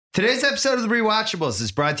Today's episode of The Rewatchables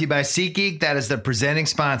is brought to you by SeatGeek. That is the presenting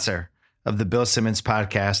sponsor of the Bill Simmons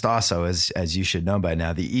podcast. Also, as you should know by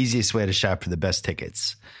now, the easiest way to shop for the best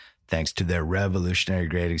tickets, thanks to their revolutionary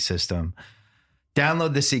grading system.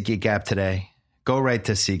 Download the SeatGeek app today. Go right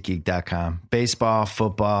to SeatGeek.com. Baseball,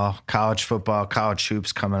 football, college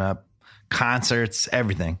hoops coming up, concerts,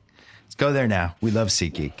 everything. Let's go there now. We love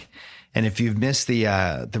SeatGeek. And if you've missed the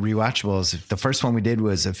rewatchables, the first one we did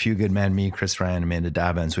was A Few Good Men, me, Chris Ryan, Amanda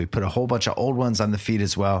Dobbins. We put a whole bunch of old ones on the feed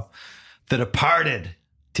as well. The Departed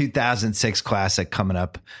 2006 classic coming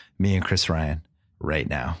up, me and Chris Ryan right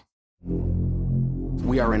now.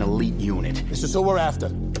 We are an elite unit. This is who we're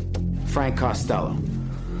after. Frank Costello.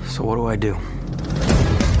 So what do I do?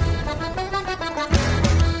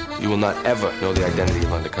 You will not ever know the identity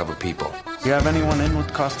of undercover people. You have anyone in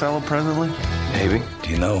with Costello presently? Maybe. Do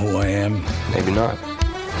you know who I am? Maybe not.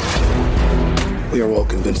 We are all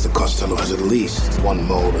convinced that Costello has at least one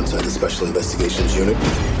mole inside the Special Investigations Unit.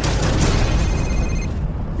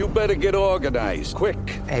 You better get organized, quick.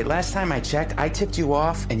 Hey, last time I checked, I tipped you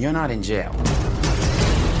off, and you're not in jail.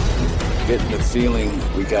 Getting the feeling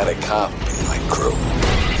we got a cop in my crew.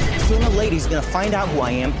 Sooner or later, he's gonna find out who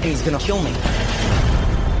I am, and he's gonna kill me.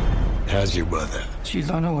 How's your brother? She's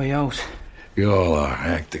on her way out. You all are.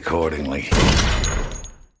 Act accordingly.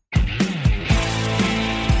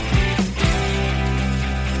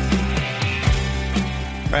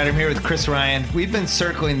 All right, I'm here with Chris Ryan. We've been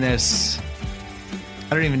circling this.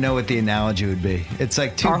 I don't even know what the analogy would be. It's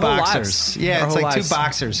like two boxers. Yeah, it's like two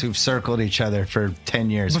boxers who've circled each other for 10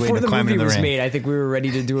 years. Before the movie was ring. made, I think we were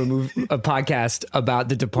ready to do a podcast about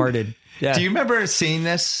The Departed. Yeah. Do you remember seeing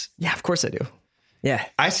this? Yeah, of course I do. Yeah.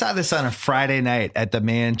 I saw this on a Friday night at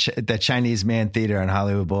the Chinese Man Theater on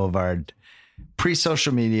Hollywood Boulevard.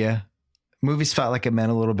 Pre-social media. Movies felt like it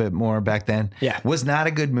meant a little bit more back then. Yeah. Was not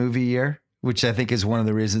a good movie year, which I think is one of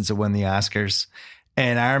the reasons it won the Oscars.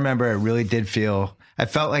 And I remember it really did feel, I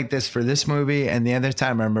felt like this for this movie. And the other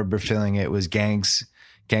time I remember feeling it was Gangs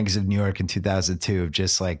of New York in 2002, of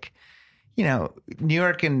just like, you know, New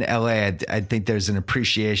York and LA, I think there's an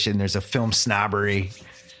appreciation. There's a film snobbery.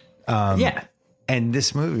 Yeah. And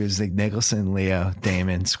this movie was like Nicholson, Leo,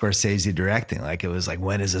 Damon, Scorsese directing. Like, it was like,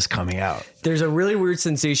 when is this coming out? There's a really weird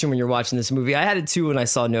sensation when you're watching this movie. I had it too when I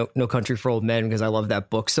saw No Country for Old Men, because I love that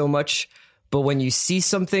book so much. But when you see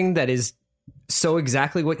something that is so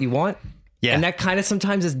exactly what you want, yeah, and that kind of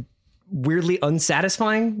sometimes is weirdly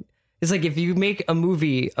unsatisfying. It's like if you make a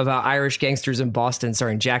movie about Irish gangsters in Boston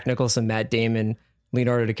starring Jack Nicholson, Matt Damon,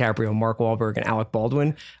 Leonardo DiCaprio, Mark Wahlberg, and Alec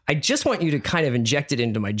Baldwin, I just want you to kind of inject it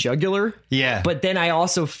into my jugular. Yeah. But then I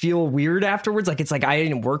also feel weird afterwards. Like, it's like I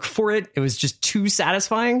didn't work for it. It was just too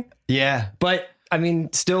satisfying. Yeah. But I mean,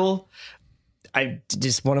 still,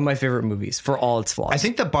 just one of my favorite movies for all its flaws. I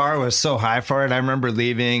think the bar was so high for it. I remember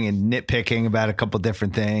leaving and nitpicking about a couple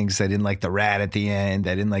different things. I didn't like the rat at the end.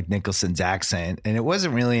 I didn't like Nicholson's accent. And it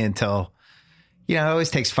wasn't really until, you know, it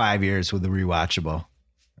always takes 5 years with the rewatchable.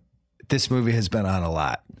 This movie has been on a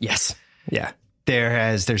lot. Yes. Yeah.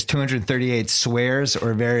 There's 238 swears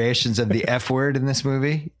or variations of the F word in this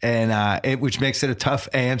movie, and which makes it a tough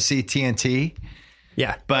AMC TNT.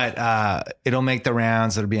 Yeah. But it'll make the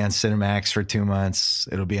rounds. It'll be on Cinemax for 2 months.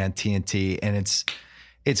 It'll be on TNT, and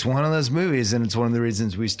it's one of those movies, and it's one of the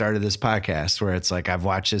reasons we started this podcast, where it's like, I've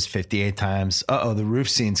watched this 58 times. The roof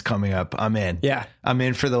scene's coming up. I'm in. Yeah. I'm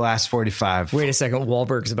in for the last 45. Wait a second.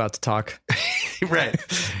 Wahlberg's about to talk. Right.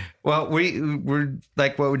 Well, we're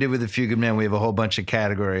like what we did with A Few Good Men. We have a whole bunch of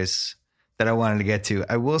categories that I wanted to get to.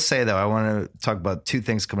 I will say, though, I want to talk about two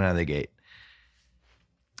things coming out of the gate.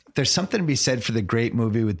 There's something to be said for the great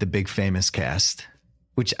movie with the big famous cast,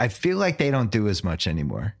 which I feel like they don't do as much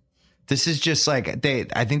anymore. This is just like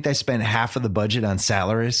I think they spent half of the budget on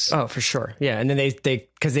salaries. Oh, for sure. Yeah. And then they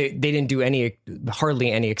didn't do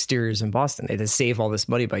hardly any exteriors in Boston. They had to save all this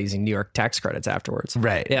money by using New York tax credits afterwards.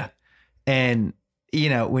 Right. Yeah. And, you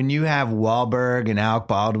know, when you have Wahlberg and Alec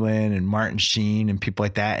Baldwin and Martin Sheen and people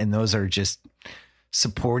like that, and those are just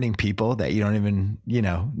supporting people that you don't even, you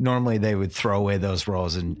know, normally they would throw away those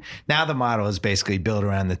roles. And now the model is basically built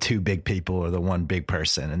around the two big people or the one big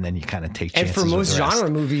person. And then you kind of take chances. And for most with the rest. genre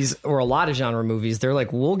movies, or a lot of genre movies, they're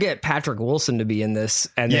like, we'll get Patrick Wilson to be in this.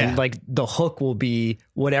 And then like the hook will be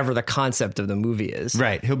whatever the concept of the movie is.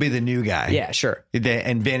 Right. He'll be the new guy. Yeah, sure.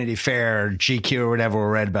 And Vanity Fair or GQ or whatever will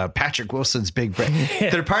write about Patrick Wilson's big break.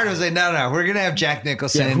 The Departed was like, no, we're going to have Jack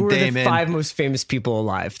Nicholson, who are Damon. the 5 most famous people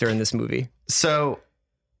alive? They're in this movie. So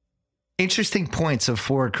interesting points of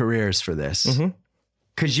 4 careers for this.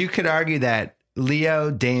 Because you could argue that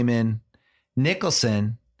Leo, Damon,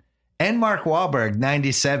 Nicholson, And Mark Wahlberg,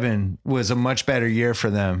 97 was a much better year for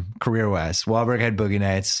them career-wise. Wahlberg had Boogie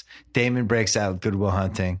Nights. Damon breaks out Good Will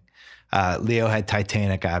Hunting. Leo had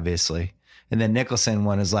Titanic, obviously. And then Nicholson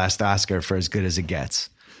won his last Oscar for As Good as It Gets.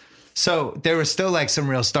 So there was still like some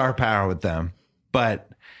real star power with them. But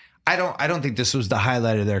I don't think this was the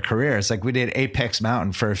highlight of their career. It's like we did Apex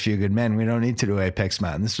Mountain for A Few Good Men. We don't need to do Apex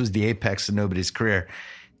Mountain. This was the apex of nobody's career.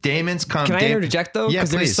 Damon's come. Can I interject though? Yeah, because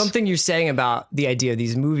there's please. something you're saying about the idea of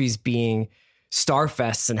these movies being star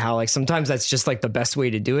fests and how like sometimes that's just like the best way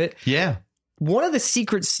to do it. Yeah. One of the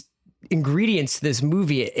secrets ingredients to this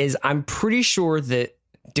movie is I'm pretty sure that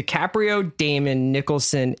DiCaprio, Damon,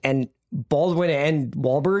 Nicholson, and Baldwin and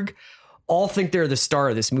Wahlberg all think they're the star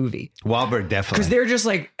of this movie. Wahlberg definitely. Because they're just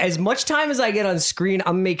like, as much time as I get on screen,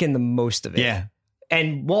 I'm making the most of it. Yeah.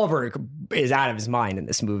 And Wahlberg is out of his mind in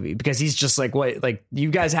this movie because he's just like, what, like you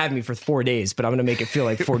guys had me for 4 days, but I'm going to make it feel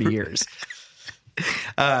like 40 years.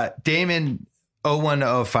 Damon, 01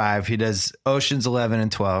 to 05, he does Oceans 11 and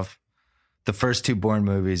 12, the first two Bourne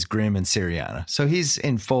movies, Grimm and Syriana. So he's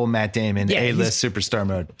in full Matt Damon, A-list superstar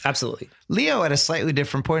mode. Absolutely. Leo at a slightly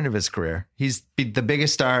different point of his career. He's the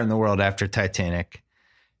biggest star in the world after Titanic,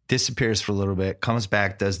 disappears for a little bit, comes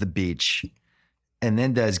back, does The Beach, and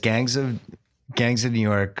then does Gangs of New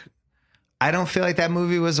York. I don't feel like that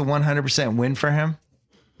movie was a 100% win for him.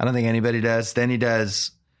 I don't think anybody does. Then he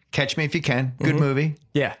does Catch Me If You Can. Good movie.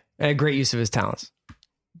 Yeah. And a great use of his talents.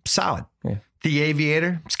 Solid. Yeah. The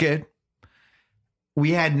Aviator. It's good.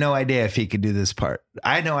 We had no idea if he could do this part.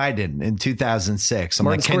 I know I didn't in 2006. I'm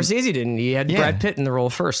Martin like, Scorsese didn't. He had Brad Pitt in the role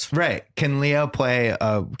first. Right. Can Leo play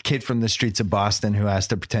a kid from the streets of Boston who has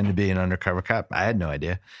to pretend to be an undercover cop? I had no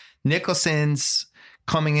idea. Nicholson's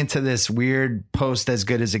coming into this weird post As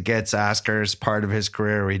Good as It Gets Oscars part of his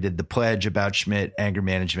career where he did The Pledge, About Schmidt, Anger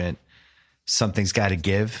Management, Something's Got to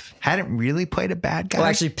Give. Hadn't really played a bad guy. Well,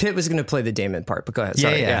 actually, Pitt was going to play the Damon part, but go ahead.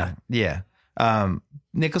 Sorry. Yeah.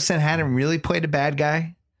 Nicholson hadn't really played a bad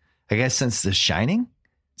guy, I guess, since The Shining.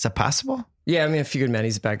 Is that possible? Yeah, I mean, A Few Good Men,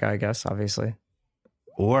 he's a bad guy, I guess, obviously.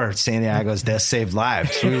 Or Santiago's Death Saved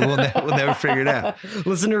Lives. We'll never figure it out.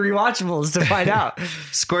 Listen to Rewatchables to find out.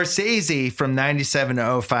 Scorsese from 97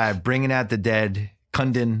 to 05, Bringing Out the Dead,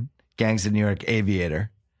 Kundun, Gangs of New York,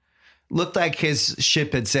 Aviator. Looked like his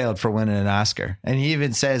ship had sailed for winning an Oscar. And he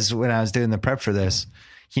even says when I was doing the prep for this,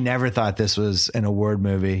 he never thought this was an award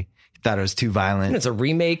movie. He thought it was too violent. It's a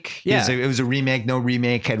remake. Yeah. It was a remake. No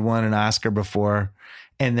remake had won an Oscar before.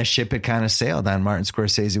 And the ship had kind of sailed on Martin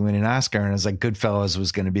Scorsese winning an Oscar. And it was like Goodfellas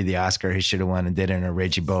was going to be the Oscar he should have won and did it, or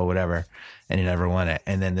Raging Bull, whatever. And he never won it.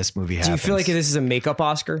 And then this movie happens. Do you feel like this is a makeup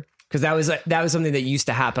Oscar? Because that was something that used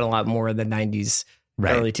to happen a lot more in the 90s,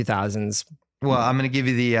 Right. early 2000s. Well, I'm going to give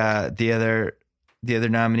you the other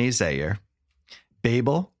nominees that year.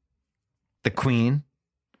 Babel, The Queen,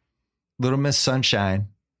 Little Miss Sunshine,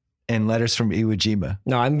 and Letters from Iwo Jima.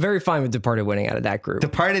 No, I'm very fine with Departed winning out of that group.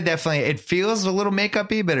 Departed definitely, it feels a little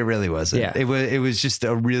makeup-y, but it really wasn't. Yeah. It was just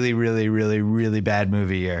a really, really, really, really bad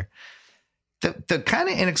movie year. The kind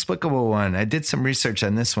of inexplicable one, I did some research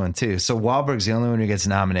on this one too. So Wahlberg's the only one who gets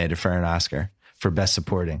nominated for an Oscar for Best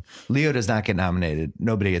Supporting. Leo does not get nominated.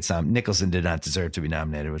 Nobody gets nominated. Nicholson did not deserve to be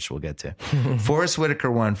nominated, which we'll get to. Forrest Whitaker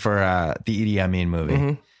won for the Idi Amin movie.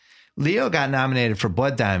 Mm-hmm. Leo got nominated for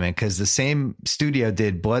Blood Diamond because the same studio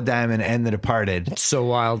did Blood Diamond and The Departed. It's so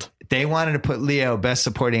wild. They wanted to put Leo Best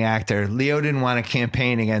Supporting Actor. Leo didn't want to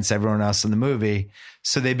campaign against everyone else in the movie.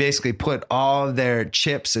 So they basically put all of their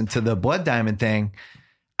chips into the Blood Diamond thing.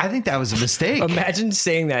 I think that was a mistake. Imagine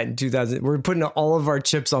saying that in 2000. We're putting all of our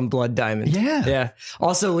chips on Blood Diamond. Yeah. Yeah.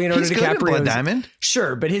 Also, Leonardo He's good at DiCaprio. Blood Diamond.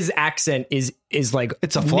 Sure, but his accent is like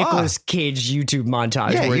It's a flaw. Nicolas Cage YouTube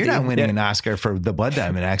montage. Yeah, where you're not winning an Oscar for the Blood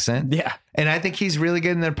Diamond accent. Yeah. And I think he's really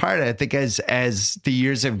good in that part. I think as the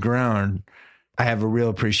years have grown, I have a real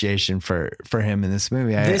appreciation for him in this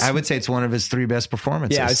movie. I would say it's one of his 3 best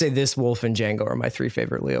performances. Yeah, I would say this, Wolf, and Django are my 3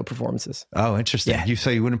 favorite Leo performances. Oh, interesting. Yeah. So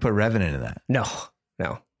you wouldn't put Revenant in that? No.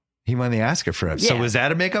 He won the Oscar for it. Yeah. So was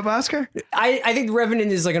that a makeup Oscar? I think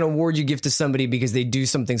Revenant is like an award you give to somebody because they do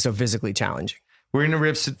something so physically challenging. We're going to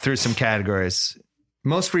rip through some categories.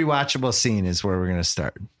 Most rewatchable scene is where we're going to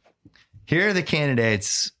start. Here are the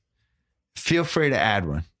candidates. Feel free to add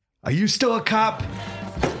one. Are you still a cop?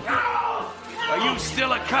 Are you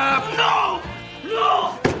still a cop? No!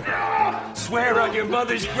 Swear on your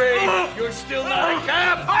mother's grave, you're still not a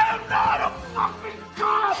cop? I am not a fucking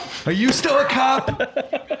cop! Are you still a cop?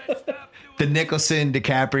 The Nicholson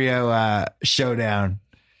DiCaprio showdown,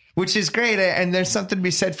 which is great. And there's something to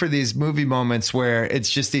be said for these movie moments where it's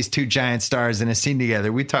just these two giant stars in a scene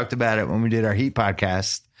together. We talked about it when we did our Heat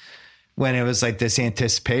podcast, when it was like this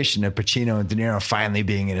anticipation of Pacino and De Niro finally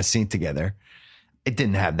being in a scene together. It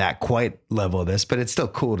didn't have that quite level of this, but it's still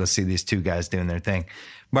cool to see these two guys doing their thing.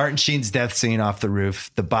 Martin Sheen's death scene off the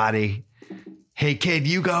roof, the body, hey kid,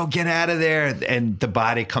 you go, get out of there. And the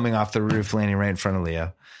body coming off the roof, landing right in front of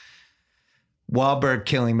Leo. Wahlberg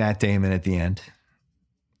killing Matt Damon at the end.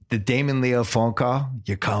 The Damon Leo phone call,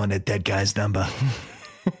 you're calling a dead guy's number.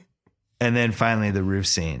 And then finally the roof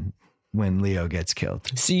scene when Leo gets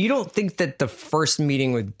killed. So you don't think that the first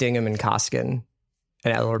meeting with Dingham and Koskin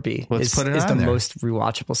at LRB is the most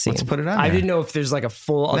rewatchable scene? Let's put it on I there. didn't know if there's like a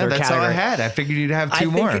full other that's category. all I had. I figured you'd have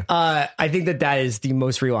two more. I think that is the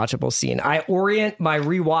most rewatchable scene. I orient my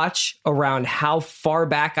rewatch around how far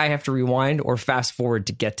back I have to rewind or fast forward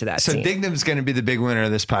to get to that scene. So Dingham's going to be the big winner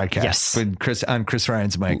of this podcast. Yes. With Chris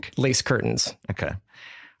Ryan's mic. Lace curtains. Okay.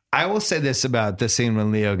 I will say this about the scene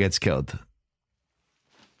when Leo gets killed.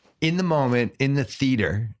 In the moment, in the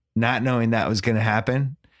theater, not knowing that was going to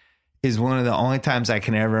happen is one of the only times I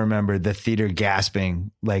can ever remember the theater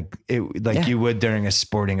gasping like you would during a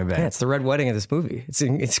sporting event. Yeah, it's the red wedding of this movie.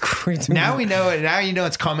 It's great. Now we know it. Now you know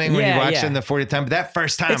it's coming when you watch it in the 40th time. But that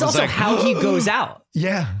first time, it's was also like, how he goes out.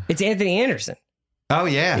 Yeah, it's Anthony Anderson. Oh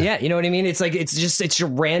yeah, yeah. You know what I mean? It's a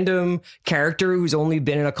random character who's only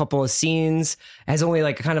been in a couple of scenes, has only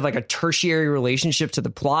like kind of like a tertiary relationship to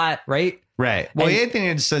the plot, right? Right. Well, Anthony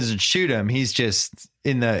Anderson doesn't shoot him. He's just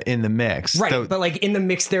in the mix. Right. But like in the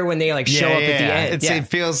mix there when they like show up at the end. It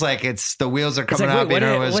feels like it's the wheels are coming like,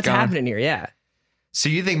 up. What's happening here? Yeah. So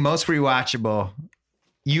you think most rewatchable,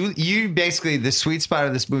 you basically, the sweet spot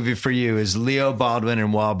of this movie for you is Leo, Baldwin,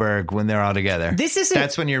 and Wahlberg when they're all together.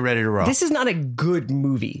 That's when you're ready to roll. This is not a good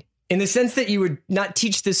movie in the sense that you would not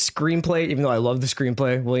teach this screenplay, even though I love the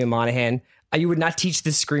screenplay, William Monahan. You would not teach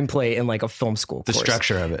this screenplay in like a film school course. The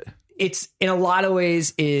structure of it. It's in a lot of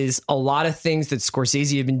ways is a lot of things that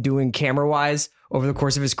Scorsese had been doing camera wise over the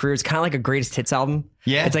course of his career. It's kind of like a greatest hits album.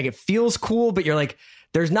 Yeah. It's like, it feels cool, but you're like,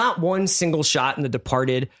 there's not one single shot in The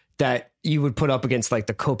Departed that you would put up against like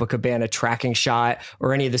the Copacabana tracking shot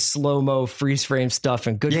or any of the slow-mo freeze frame stuff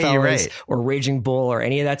in Goodfellas or Raging Bull or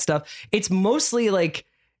any of that stuff. It's mostly like,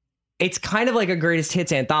 it's kind of like a greatest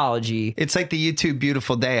hits anthology. It's like the U2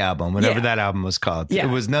 Beautiful Day album, whatever that album was called. Yeah. It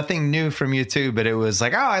was nothing new from U2, but it was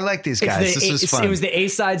like, oh, I like these guys. This was fun. It was the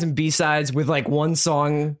A-sides and B-sides with like one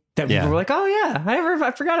song that we were like, oh yeah, I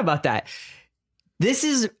forgot about that. This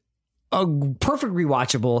is a perfect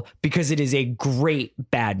rewatchable because it is a great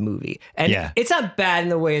bad movie. And it's not bad in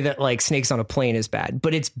the way that like Snakes on a Plane is bad,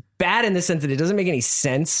 but it's bad in the sense that it doesn't make any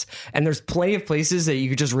sense. And there's plenty of places that you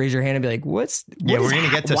could just raise your hand and be like, we're going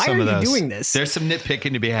to get to some of those. Why are you doing this? There's some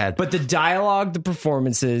nitpicking to be had. But the dialogue, the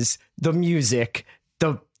performances, the music,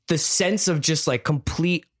 the sense of just like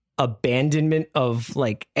complete abandonment of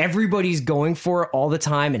like everybody's going for it all the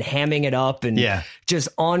time and hamming it up and just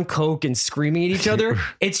on coke and screaming at each other.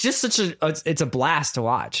 It's just it's a blast to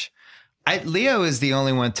watch. Leo is the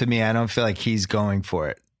only one to me. I don't feel like he's going for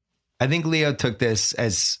it. I think Leo took this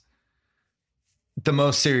as the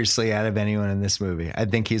most seriously out of anyone in this movie. I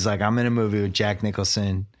think he's like, I'm in a movie with Jack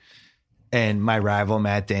Nicholson and my rival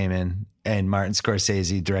Matt Damon and Martin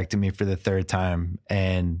Scorsese directed me for the third time.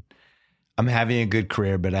 And I'm having a good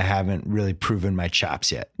career, but I haven't really proven my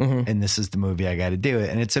chops yet. Mm-hmm. And this is the movie I got to do it.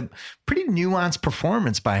 And it's a pretty nuanced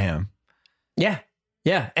performance by him. Yeah.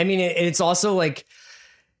 Yeah. I mean, it's also like,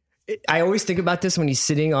 I always think about this when he's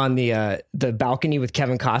sitting on the balcony with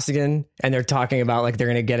Kevin Costner and they're talking about like, they're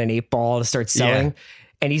going to get an 8-ball to start selling. Yeah.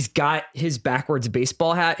 And he's got his backwards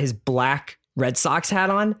baseball hat, his black Red Sox hat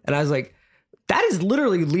on. And I was like, that is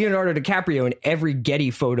literally Leonardo DiCaprio in every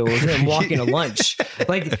Getty photo of him walking to lunch.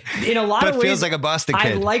 Like in a lot of ways, feels like a Boston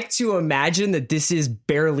kid. I like to imagine that this is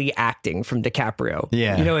barely acting from DiCaprio.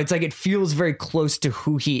 Yeah. You know, it's like, it feels very close to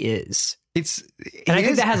who he is. I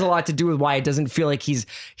think that has a lot to do with why it doesn't feel like he's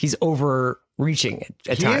overreaching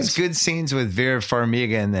at times. He has good scenes with Vera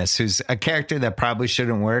Farmiga in this, who's a character that probably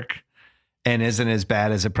shouldn't work and isn't as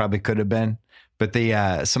bad as it probably could have been. But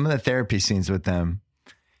some of the therapy scenes with them,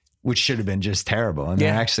 which should have been just terrible, and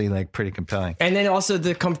they're actually like pretty compelling. And then also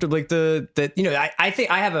the comfortable, like I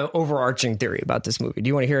think I have an overarching theory about this movie. Do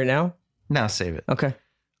you want to hear it now? No, save it. Okay.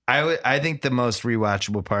 I think the most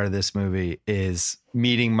rewatchable part of this movie is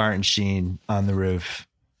meeting Martin Sheen on the roof.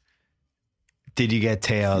 Did you get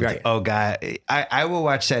tailed? Right. Oh God, I will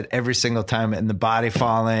watch that every single time. And the body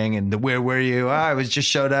falling and the where were you? Oh, I was just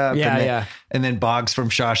showed up. And then Boggs from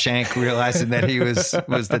Shawshank realizing that he was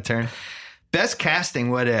the turn. Best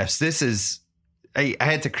casting, what ifs? This is, I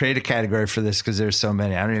had to create a category for this because there's so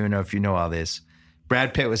many. I don't even know if you know all this.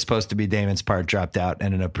 Brad Pitt was supposed to be Damon's part, dropped out,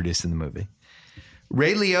 ended up producing the movie.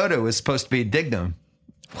 Ray Liotta was supposed to be Dignam.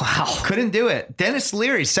 Wow. Couldn't do it. Dennis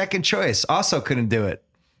Leary, second choice, also couldn't do it.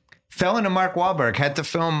 Fell into Mark Wahlberg, had to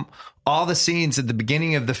film all the scenes at the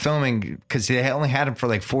beginning of the filming because they only had him for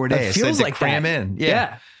like 4 days. It feels so like cram that. in.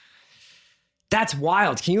 Yeah. That's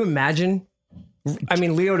wild. Can you imagine? I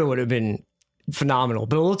mean, Leota would have been phenomenal,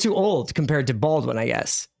 but a little too old compared to Baldwin, I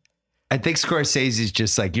guess. I think Scorsese's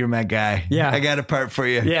just like, you're my guy. Yeah. I got a part for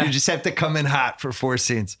you. Yeah. You just have to come in hot for 4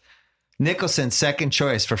 scenes. Nicholson, second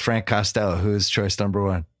choice for Frank Costello, who is choice number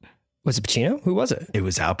 1. Was it Pacino? Who was it? It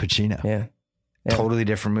was Al Pacino. Yeah. Totally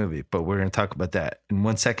different movie, but we're going to talk about that in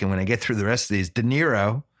 1 second. When I get through the rest of these, De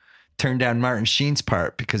Niro turned down Martin Sheen's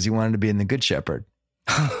part because he wanted to be in The Good Shepherd.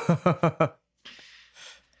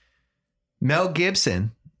 Mel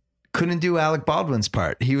Gibson couldn't do Alec Baldwin's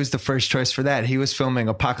part. He was the first choice for that. He was filming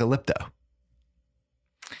Apocalypto.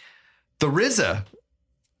 The RZA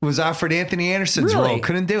was offered Anthony Anderson's Really? role.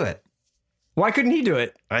 Couldn't do it. Why couldn't he do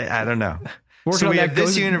it? I don't know. Working So on we that have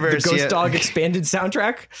this universe. the Ghost yeah. Dog expanded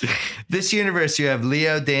soundtrack. This universe, you have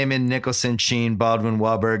Leo, Damon, Nicholson, Sheen, Baldwin,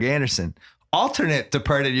 Wahlberg, Anderson. Alternate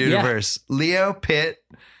departed universe. Leo, Pitt,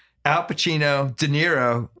 Al Pacino, De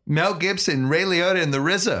Niro, Mel Gibson, Ray Liotta, and the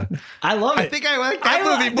RZA. I love it. I think I like that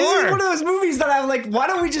movie This is more. one of those movies that I'm like, why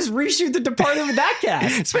don't we just reshoot The Departed with that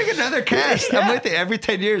cast? Let's make another cast. Yeah. I'm with it. Every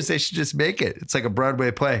 10 years, they should just make it. It's like a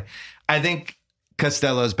Broadway play. I think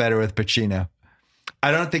Costello's better with Pacino. I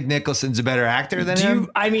don't think Nicholson's a better actor than him.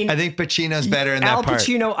 I think Pacino's better in that Al part.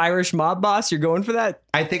 Pacino, Irish mob boss. You're going for that?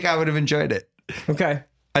 I think I would have enjoyed it. Okay.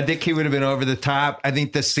 I think he would have been over the top. I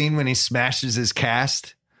think the scene when he smashes his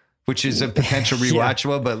cast, which is a potential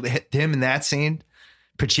rewatchable, but him in that scene,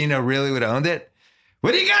 Pacino really would have owned it.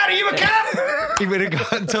 What do you got? Are you a cop? He would have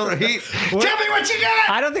gone total heat. Tell me what you got.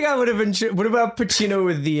 I don't think I would have enjoyed. What about Pacino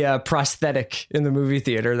with the prosthetic in the movie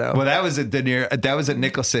theater, though? Well, that was a De Niro, that was a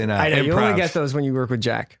Nicholson I know. improv. You only get those when you work with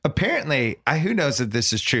Jack. Apparently, who knows if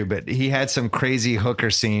this is true, but he had some crazy hooker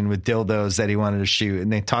scene with dildos that he wanted to shoot,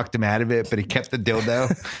 and they talked him out of it, but he kept the dildo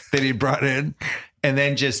that he brought in. And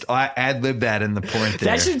then just ad-lib that in the porn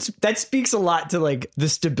theater. That speaks a lot to like the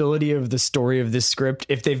stability of the story of this script.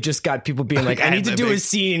 If they've just got people being like, I need to do a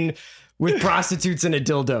scene with prostitutes and a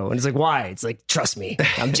dildo. And it's like, why? It's like, trust me,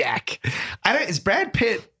 I'm Jack. Is Brad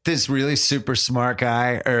Pitt this really super smart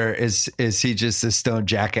guy, or is he just a stone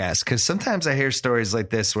jackass? Because sometimes I hear stories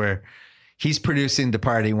like this where he's producing the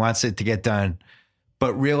part, he wants it to get done,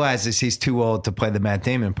 but realizes he's too old to play the Matt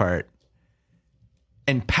Damon part.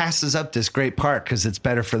 And passes up this great part because it's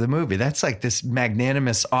better for the movie. That's like this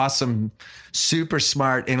magnanimous, awesome, super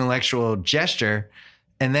smart intellectual gesture.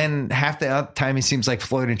 And then half the time he seems like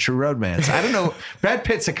Floyd in True Romance. I don't know. Brad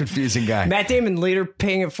Pitt's a confusing guy. Matt Damon later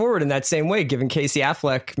paying it forward in that same way, giving Casey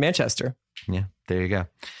Affleck Manchester. Yeah, there you go.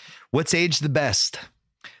 What's aged the best?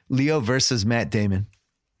 Leo versus Matt Damon.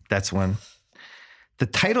 That's one. The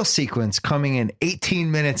title sequence coming in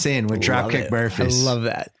 18 minutes in with Dropkick Murphys. I love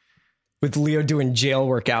that. With Leo doing jail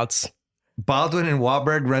workouts. Baldwin and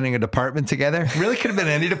Wahlberg running a department together. Really could have been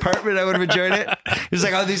any department. I would have enjoyed it. It's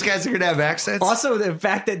like, oh, these guys are going to have accents. Also, the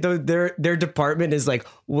fact that their department is like,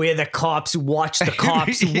 we're the cops, watch the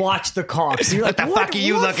cops, watch the cops. You're like, what the fuck are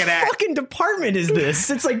you looking at? What fucking department is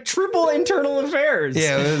this? It's like triple internal affairs.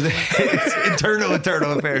 Yeah, it's internal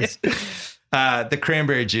affairs. The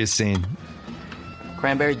cranberry juice scene.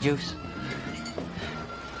 Cranberry juice?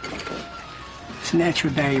 It's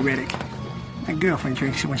natural diuretic. My girlfriend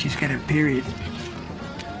drinks it when she's got her period.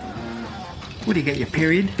 What do you get, your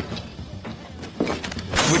period?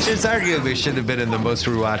 Which is arguably should have been in the most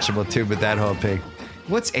rewatchable too, but that whole pig.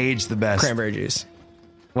 What's aged the best? Cranberry juice.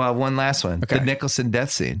 Well, one last one. Okay. The Nicholson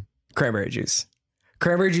death scene. Cranberry juice.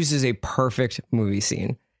 Cranberry juice is a perfect movie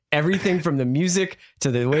scene. Everything from the music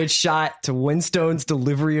to the way it's shot to Winstone's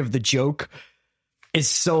delivery of the joke is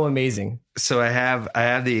so amazing. So I have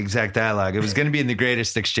the exact dialogue. It was going to be in the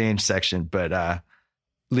greatest exchange section, but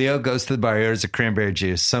Leo goes to the bar, he orders a cranberry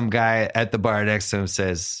juice. Some guy at the bar next to him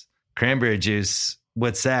says, "Cranberry juice,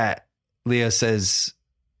 what's that?" Leo says,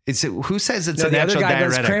 who says it's a the natural other guy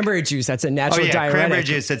diuretic? goes, cranberry juice, that's a natural diuretic. Cranberry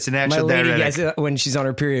juice, that's a natural My lady diuretic. gets, when she's on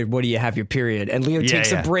her period, what do you have your period? And Leo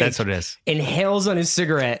takes a break. That's what it is. Inhales on his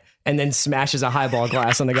cigarette and then smashes a highball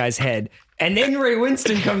glass on the guy's head. And then Ray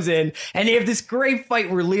Winston comes in and they have this great fight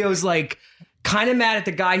where Leo's like kind of mad at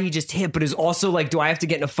the guy he just hit, but is also like, do I have to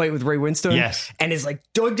get in a fight with Ray Winston? Yes. And is like,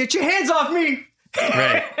 don't get your hands off me.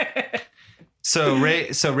 Right. So Ray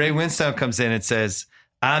Winstone comes in and says,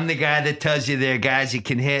 "I'm the guy that tells you there are guys you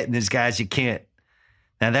can hit and there's guys you can't.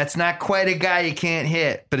 Now that's not quite a guy you can't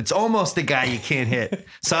hit, but it's almost a guy you can't hit.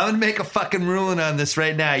 So I'm gonna make a fucking ruling on this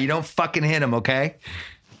right now. You don't fucking hit him, okay?"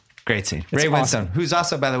 Great scene. Ray awesome. Winstone, who's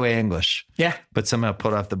also, by the way, English. Yeah. But somehow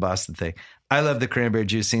pulled off the Boston thing. I love the cranberry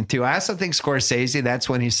juice scene too. I also think Scorsese, that's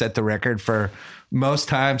when he set the record for most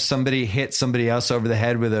times somebody hit somebody else over the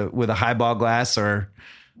head with a highball glass or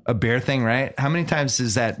a beer thing, right? How many times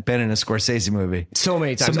has that been in a Scorsese movie? So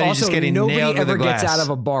many times. Somebody Also, just getting nobody nailed with ever a glass. gets out of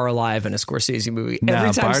a bar alive in a Scorsese movie. No,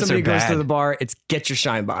 Every time bars somebody are goes bad. to the bar, it's get your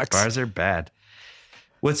shine box. Bars are bad.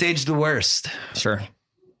 What's aged the worst? Sure.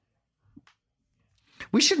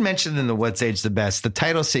 We should mention in the What's Aged the Best, the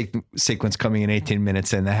title sequence coming in 18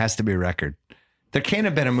 minutes in, that has to be a record. There can't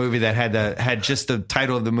have been a movie that had just the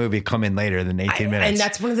title of the movie come in later than 18 minutes. And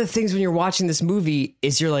that's one of the things when you're watching this movie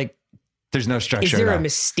is you're like, there's no structure. is there at a all.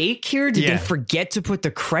 mistake here? Did they forget to put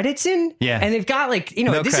the credits in? Yeah. And they've got like,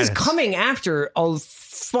 No this is credits. coming after a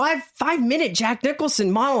 5-minute Jack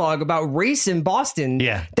Nicholson monologue about race in Boston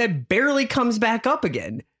that barely comes back up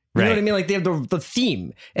again. You know what I mean? Like they have the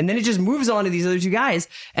theme, and then it just moves on to these other two guys,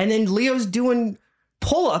 and then Leo's doing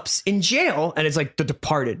pull-ups in jail, and it's like The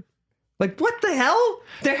Departed. Like, what the hell?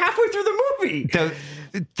 They're halfway through the movie.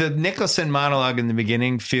 The Nicholson monologue in the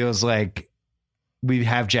beginning feels like we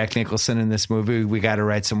have Jack Nicholson in this movie. We got to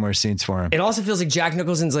write some more scenes for him. It also feels like Jack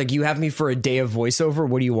Nicholson's like, you have me for a day of voiceover.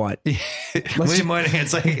 What do you want? William Moynihan,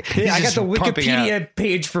 it's like, Yeah, I got he's the just pumping out. Wikipedia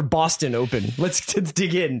page for Boston open. Let's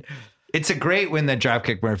dig in. It's a great when the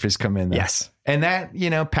Dropkick Murphys come in, though. Yes. And that,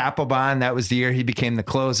 Papelbon, that was the year he became the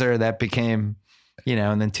closer. That became,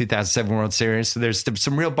 and then 2007 World Series. So there's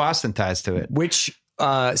some real Boston ties to it. Which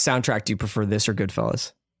soundtrack do you prefer, this or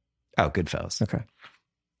Goodfellas? Oh, Goodfellas. Okay.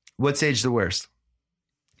 What's aged the worst?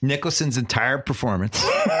 Nicholson's entire performance.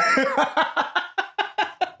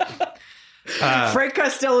 Frank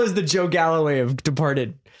Costello is the Joe Galloway of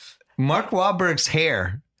Departed. Mark Wahlberg's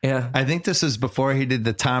hair. Yeah. I think this was before he did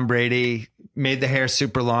the Tom Brady, made the hair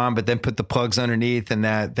super long, but then put the plugs underneath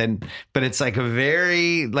but it's like a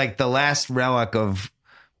very, like the last relic of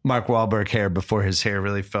Mark Wahlberg hair before his hair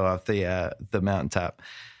really fell off the mountaintop.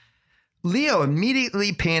 Leo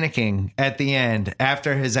immediately panicking at the end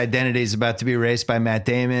after his identity is about to be erased by Matt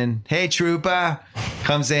Damon. Hey, Troopa,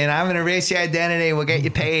 comes in. I'm going to erase your identity. We'll get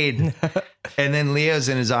you paid. And then Leo's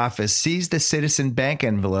in his office, sees the Citizen Bank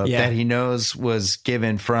envelope that he knows was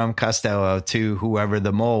given from Costello to whoever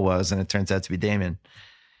the mole was. And it turns out to be Damon.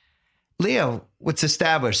 Leo, what's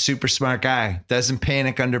established, super smart guy, doesn't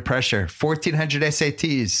panic under pressure. 1,400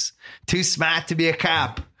 SATs, too smart to be a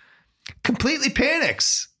cop. Completely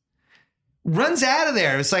panics. Runs out of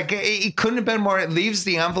there. It's like he couldn't have been more. It leaves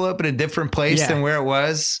the envelope in a different place than where it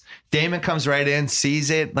was. Damon comes right in, sees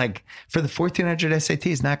it. Like for the 1,400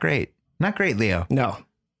 SATs, not great. Not great, Leo. No.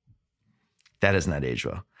 That is not age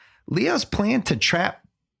well. Leo's plan to trap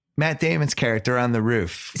Matt Damon's character on the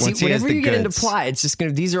roof. See, whenever you get into plot, it's just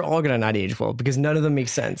these are all gonna not age well because none of them make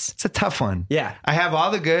sense. It's a tough one. Yeah. I have all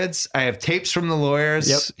the goods. I have tapes from the lawyers.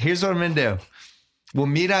 Yep. Here's what I'm going to do. We'll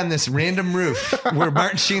meet on this random roof where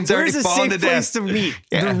Martin Sheen's already fallen to death. Where's a safe place to meet?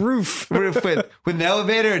 Yeah. The roof. Roof with an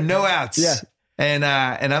elevator and no outs. Yeah. And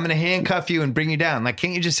I'm going to handcuff you and bring you down. Like,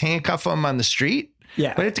 can't you just handcuff him on the street?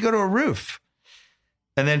 Yeah. But I have to go to a roof.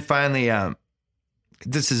 And then finally,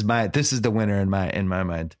 this is the winner in my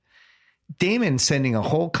mind. Damon sending a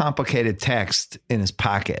whole complicated text in his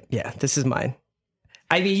pocket. Yeah, this is mine.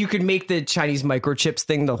 I mean, you could make the Chinese microchips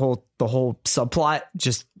thing the whole subplot.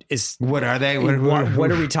 Just is what are they?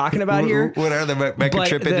 What are we talking about here? What are the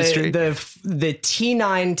microchip industry? The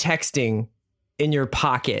T9 texting in your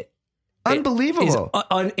pocket, unbelievable.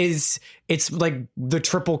 It's like the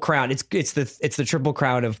triple crown. It's the triple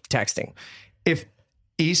crown of texting. If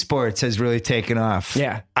esports has really taken off,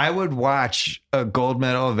 I would watch a gold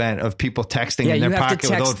medal event of people texting in their pocket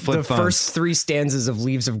with old flip phones. The first 3 stanzas of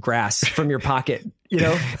Leaves of Grass from your pocket.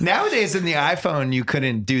 Nowadays in the iPhone, you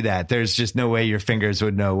couldn't do that. There's just no way your fingers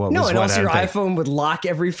would know what was what. No, and also your out there. iPhone would lock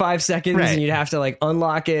every 5 seconds, Right. and you'd have to like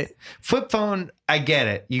unlock it. Flip phone, I get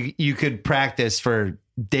it. You could practice for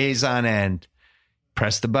days on end.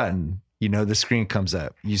 Press the button. The screen comes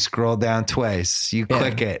up. You scroll down twice. You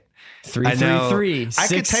click it. 333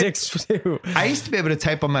 662. I used to be able to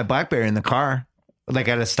type on my BlackBerry in the car, like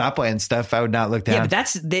at a stoplight and stuff. I would not look down. Yeah, but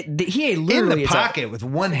that's he literally in the pocket with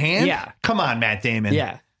one hand. Yeah, come on, Matt Damon.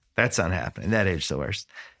 Yeah, that's not happening. That aged the worst.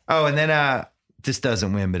 Oh, and then this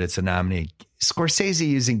doesn't win, but it's a nominee. Scorsese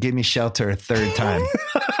using "Give Me Shelter" a third time.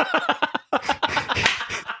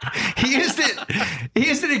 He used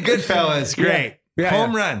it in Goodfellas. Great. Yeah,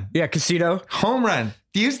 home run. Yeah, Casino. Home run.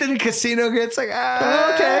 Used it in Casino. It's like,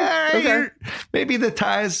 okay. Maybe the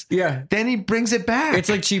ties. Yeah. Then he brings it back. It's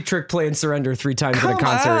like Cheap Trick Play and Surrender 3 times Come at a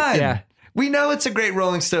concert. on. Yeah. We know it's a great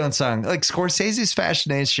Rolling Stones song. Like Scorsese's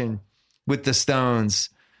fascination with the Stones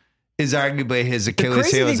is arguably his The Achilles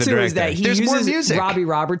crazy heel thing as a too director. is that he There's more uses music. Robbie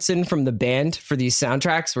Robertson from the band for these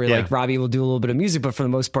soundtracks where Yeah. like Robbie will do a little bit of music, but for the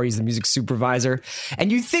most part, he's the music supervisor.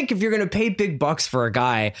 And you think if you're going to pay big bucks for a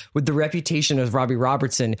guy with the reputation of Robbie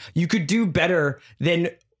Robertson, you could do better than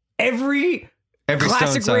every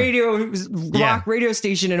classic Stone song. radio Yeah. rock radio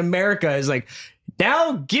station in America is like,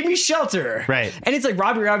 now give me shelter. Right. And it's like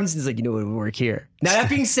Robbie Robinson's like, you know what would work here. Now, that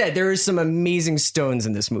being said, there is some amazing Stones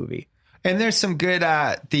in this movie. And there's some good,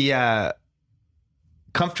 the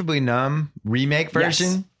Comfortably Numb remake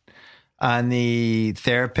version on the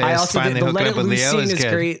Therapist. I also finally did the hooking Let up It with Loose Leo scene is is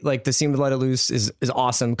good. great. Like the scene with Let It Loose is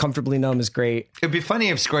awesome. Comfortably Numb is great. It'd be funny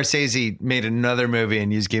if Scorsese made another movie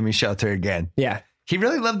and used Give Me Shelter again. Yeah. He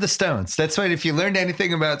really loved the Stones. That's why if you learned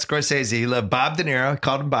anything about Scorsese, he loved Bob De Niro, he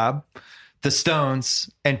called him Bob, the Stones,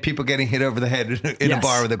 and people getting hit over the head in a Yes.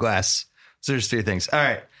 bar with a glass. So there's three things. All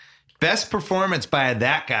right. Best performance by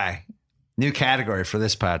that guy. New category for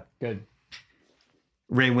this pod. Good.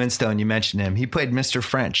 Ray Winstone, you mentioned him. He played Mr.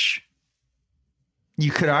 French. You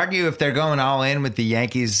could argue if they're going all in with the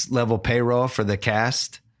Yankees level payroll for the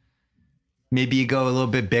cast, maybe you go a little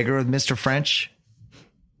bit bigger with Mr. French.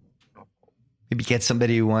 Maybe get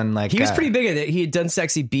somebody who won like He was pretty big at it. He had done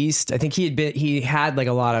Sexy Beast. I think he had like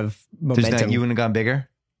a lot of momentum. you wouldn't have gone bigger?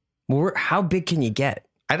 Well, how big can you get?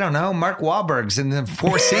 I don't know. Mark Wahlberg's in the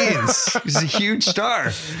 4 scenes. He's a huge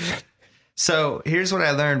star. So here's what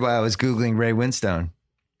I learned while I was Googling Ray Winstone.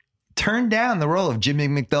 Turned down the role of Jimmy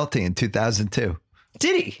McNulty in 2002.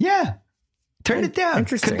 Did he? Yeah. Turned it down.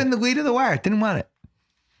 Interesting. Could have been the lead of the wire. Didn't want it.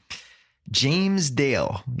 James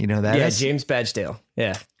Dale. You know who that Yeah, is? James Badgedale.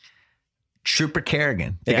 Yeah. Trooper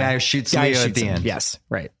Kerrigan. The Yeah. guy who shoots Guy who Leo at shoots the him. end. Yes,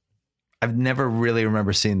 right. I've never really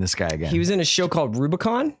remember seeing this guy again. He was in a show called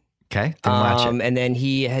Rubicon. Okay. Didn't watch it. And then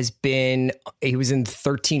he was in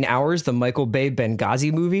 13 Hours, the Michael Bay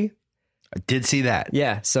Benghazi movie. I did see that.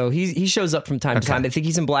 Yeah. So he shows up from time to time. I think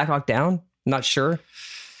he's in Black Hawk Down. Not sure.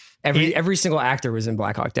 Every single actor was in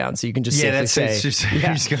Black Hawk Down, so you can just safely say. It's just,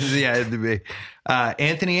 to be.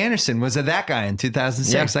 Anthony Anderson was that guy in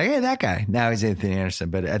 2006. Yeah. Like, hey, that guy. Now he's Anthony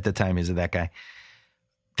Anderson, but at the time he's that guy.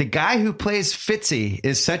 The guy who plays Fitzy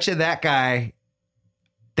is such a that guy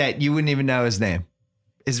that you wouldn't even know his name.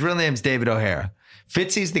 His real name's David O'Hara.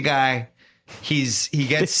 Fitzy's the guy. He gets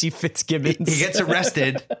Fitzy Fitzgibbons. He gets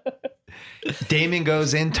arrested. Damon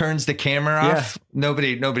goes in, turns the camera off.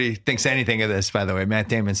 Nobody thinks anything of this, by the way. Matt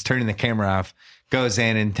Damon's turning the camera off, goes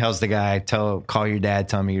in and tells the guy, call your dad,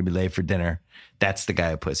 tell him you're gonna be late for dinner. That's the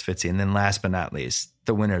guy who plays Fitzy. And then last but not least,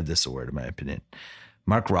 the winner of this award, in my opinion,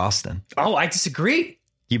 Mark Ralston. Oh, I disagree.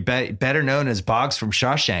 You better known as Boggs from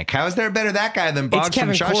Shawshank. How is there a better that guy than Boggs It's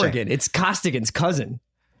Kevin from Shawshank? Corrigan. It's Costigan's cousin.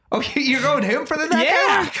 Oh, you're going him for the that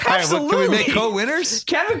Yeah, guy? absolutely. All right, can we make co-winners?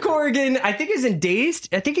 Kevin Corrigan, I think he's in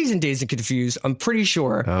Dazed. I think he's in Dazed and Confused. I'm pretty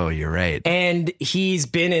sure. Oh, you're right. And he's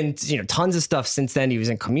been in tons of stuff since then. He was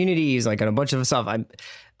in Community. He's like in a bunch of stuff.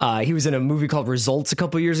 He was in a movie called Results a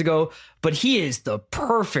couple years ago. But he is the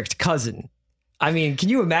perfect cousin. I mean, can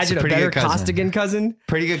you imagine a better Costigan cousin?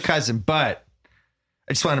 Pretty good cousin, but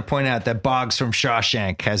I just want to point out that Boggs from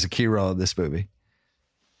Shawshank has a key role in this movie.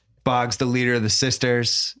 Boggs, the leader of the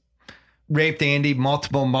sisters, raped Andy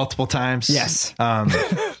multiple times. Yes.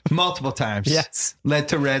 Multiple times. Yes. Led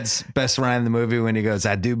to Red's best line in the movie when he goes,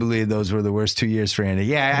 I do believe those were the worst 2 years for Andy.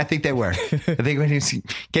 Yeah, I think they were. I think when he was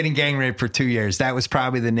getting gang raped for 2 years, that was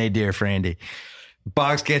probably the nadir for Andy.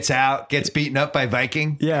 Boggs gets out, gets beaten up by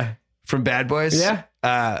Viking. Yeah. From Bad Boys. Yeah.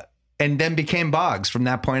 And then became Boggs from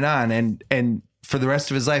that point on. And for the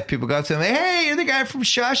rest of his life, people go up to him, hey, you're the guy from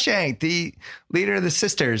Shawshank, the leader of the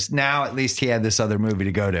sisters. Now, at least he had this other movie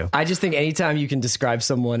to go to. I just think anytime you can describe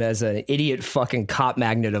someone as an idiot fucking cop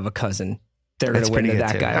magnet of a cousin, they're going to win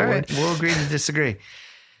that guy All award. right, we'll agree to disagree.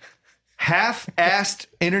 Half-assed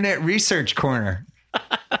internet research corner.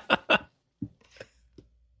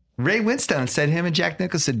 Ray Winstone said him and Jack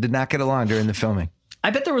Nicholson did not get along during the filming. I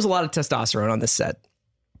bet there was a lot of testosterone on this set.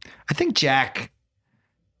 I think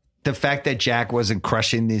the fact that Jack wasn't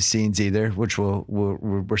crushing these scenes either, which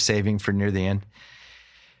we're saving for near the end.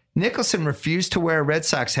 Nicholson refused to wear a Red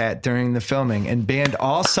Sox hat during the filming and banned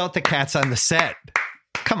all Celtic hats on the set.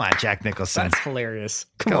 Come on, Jack Nicholson. That's hilarious.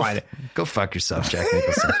 Come on. Go fuck yourself, Jack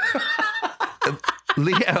Nicholson.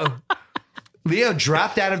 Leo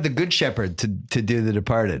dropped out of The Good Shepherd to do The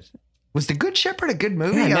Departed. Was The Good Shepherd a good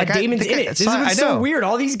movie? Yeah, Matt Damon's in it. This is so weird.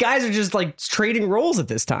 All these guys are just like trading roles at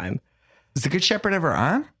this time. Was The Good Shepherd ever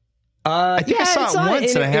on? I think I saw it's it on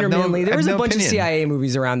once and I have no There was a bunch opinion. of CIA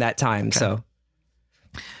movies around that time. Okay. So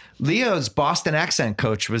Leo's Boston accent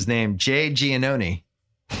coach was named Jay Giannone.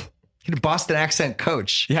 He Boston accent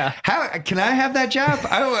coach. Yeah. How can I have that job?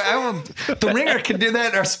 I want the Ringer can do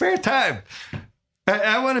that in our spare time.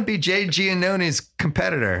 I want to be Jay Giannoni's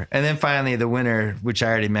competitor. And then finally, the winner, which I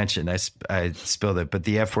already mentioned, I spilled it, but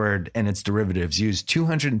the F word and its derivatives used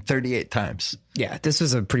 238 times. Yeah, this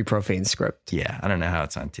was a pretty profane script. Yeah, I don't know how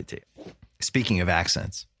it's on TT. Speaking of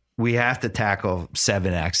accents, we have to tackle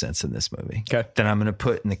 7 accents in this movie. Okay. That I'm going to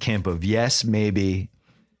put in the camp of yes, maybe,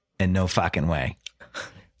 and no fucking way.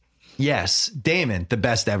 Yes, Damon, the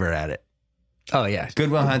best ever at it. Oh, yeah.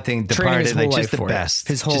 Good Will Hunting, Training his Departed, whole like life just the for it. best.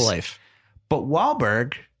 His whole life. But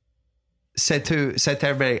Wahlberg said to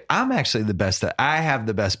everybody, I'm actually the best. I have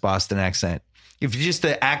the best Boston accent. If you just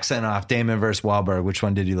the accent off Damon versus Wahlberg, which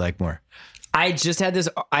one did you like more? I just said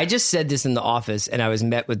this in the office, and I was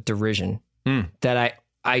met with derision that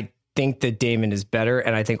I think that Damon is better,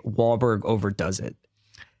 and I think Wahlberg overdoes it.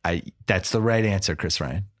 That's the right answer, Chris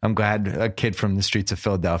Ryan. I'm glad a kid from the streets of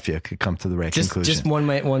Philadelphia could come to the right conclusion. Just one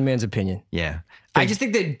man's opinion. Yeah. I just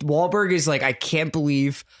think that Wahlberg is like, I can't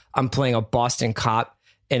believe I'm playing a Boston cop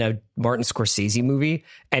in a Martin Scorsese movie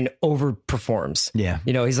and overperforms. Yeah.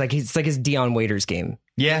 You know, it's like his Dion Waiters game.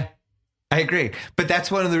 Yeah. I agree. But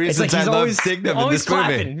that's one of the reasons It's like I love Dignam in this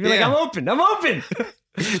clapping. movie. You're like, I'm open.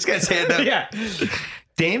 He's got his hand up. Yeah.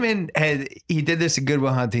 Damon he did this in Good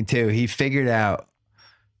Will Hunting too. He figured out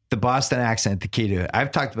the Boston accent, the key to it.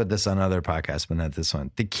 I've talked about this on other podcasts, but not this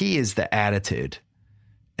one. The key is the attitude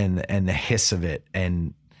and the hiss of it.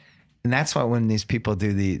 And that's why when these people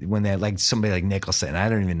when they're like somebody like Nicholson, I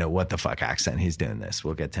don't even know what the fuck accent he's doing this.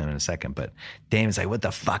 We'll get to him in a second. But Damon's like, what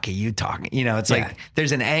the fuck are you talking? You know, it's like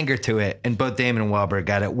there's an anger to it. And both Damon and Wahlberg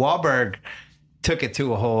got it. Wahlberg took it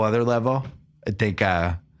to a whole other level. I think,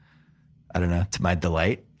 I don't know, to my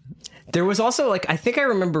delight. There was also I think I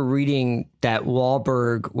remember reading that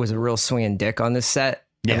Wahlberg was a real swinging dick on this set.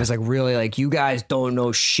 Yeah. It was really you guys don't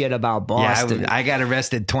know shit about Boston. Yeah, I got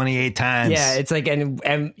arrested 28 times. Yeah, it's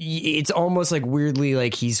and it's almost weirdly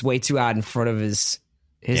he's way too out in front of his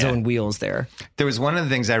own wheels there. There was one of the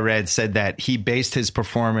things I read said that he based his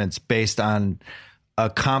performance based on a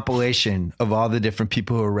compilation of all the different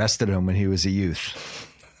people who arrested him when he was a youth.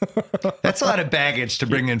 That's a lot of baggage to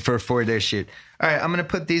bring in for a 4-day shoot. All right, I'm going to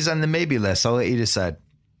put these on the maybe list. I'll let you decide.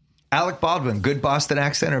 Alec Baldwin, good Boston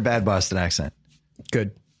accent or bad Boston accent?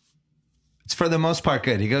 Good. It's for the most part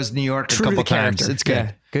good. He goes to New York True a couple to the times. character. It's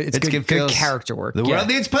good. Yeah. It's good character work. The world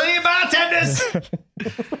needs plenty of bartenders.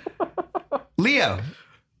 Leo.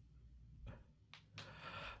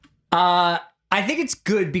 I think it's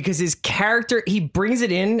good because his character, he brings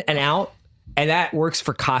it in and out, and that works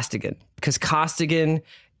for Costigan because Costigan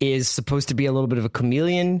is supposed to be a little bit of a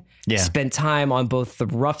chameleon. Yeah. Spent time on both the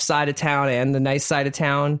rough side of town and the nice side of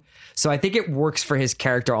town. So I think it works for his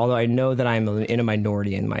character, although I know that I'm in a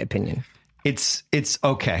minority in my opinion. It's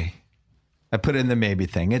okay. I put it in the maybe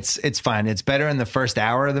thing. It's fine. It's better in the first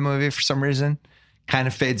hour of the movie for some reason. Kind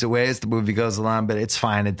of fades away as the movie goes along, but it's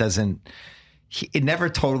fine. It never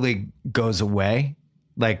totally goes away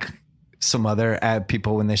like some other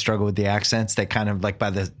people when they struggle with the accents. They kind of by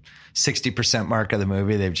the 60% mark of the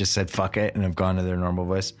movie, they've just said fuck it and have gone to their normal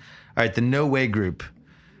voice. All right, the No Way Group.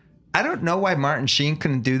 I don't know why Martin Sheen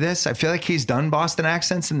couldn't do this. I feel like he's done Boston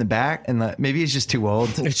accents in the back, and maybe he's just too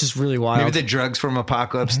old. It's just really wild. Maybe the drugs from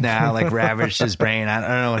Apocalypse Now ravaged his brain. I don't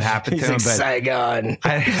know what happened to him, but Saigon.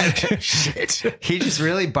 Shit. He just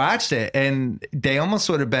really botched it, and they almost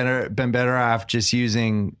would have been better off just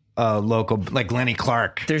using local, like Lenny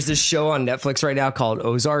Clark. There's this show on Netflix right now called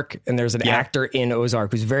Ozark, and there's an actor in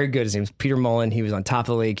Ozark who's very good. His name's Peter Mullen. He was on Top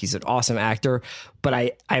of the Lake. He's an awesome actor.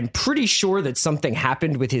 But I'm pretty sure that something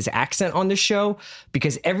happened with his accent on the show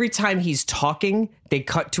because every time he's talking, they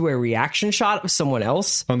cut to a reaction shot of someone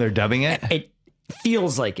else. When they're dubbing it? It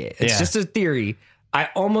feels like it. It's just a theory. I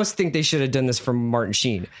almost think they should have done this for Martin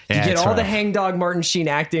Sheen. You get all the hangdog Martin Sheen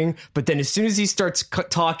acting, but then as soon as he starts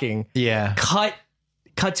talking,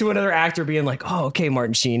 cut to another actor being like, oh, okay,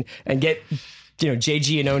 Martin Sheen, and get Jay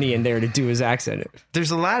Giannoni in there to do his accent.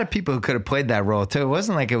 There's a lot of people who could have played that role too. It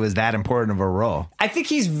wasn't like it was that important of a role. I think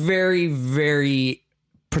he's very, very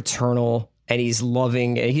paternal and he's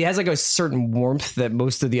loving. He has a certain warmth that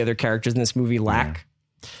most of the other characters in this movie lack.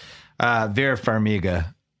 Vera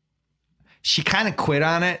Farmiga. She kind of quit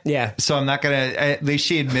on it. Yeah. So I'm not going to, at least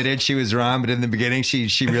she admitted she was wrong, but in the beginning,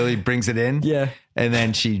 she really brings it in. Yeah. And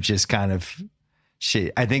then she just kind of,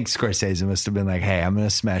 I think Scorsese must have been like, hey, I'm going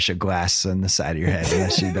to smash a glass on the side of your head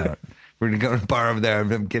unless you don't. We're going to go to the bar over there. I'm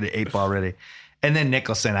going to get an 8-ball ready. And then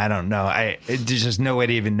Nicholson, I don't know. There's just no way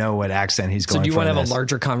to even know what accent he's going for. So do you want to have a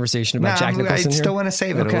larger conversation about Jack Nicholson I still want to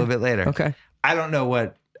save it a little bit later. Okay. I don't know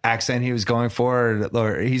what accent he was going for.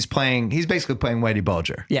 Or he's basically playing Whitey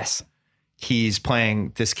Bulger. Yes. he's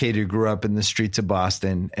playing this kid who grew up in the streets of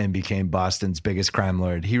Boston and became Boston's biggest crime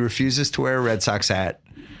lord. He refuses to wear a Red Sox hat.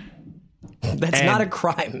 That's not a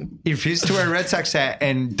crime. He refuses to wear a Red Sox hat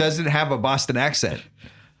and doesn't have a Boston accent.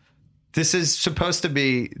 This is supposed to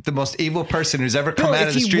be the most evil person who's ever come out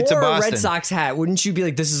of the streets of Boston. If you wore a Red Sox hat, wouldn't you be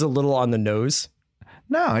like, this is a little on the nose?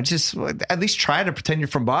 No, I just at least try to pretend you're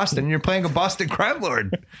from Boston. You're playing a Boston crime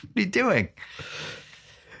lord. What are you doing?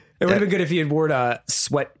 It would have been good if he had worn a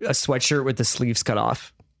sweatshirt with the sleeves cut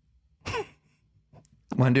off.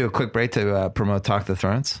 Want to do a quick break to promote Talk the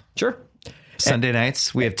Thrones? Sure. Sunday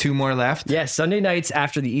nights. We have 2 more left. Yeah, Sunday nights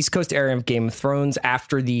after the East Coast airing of Game of Thrones,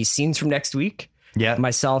 after the scenes from next week. Yeah.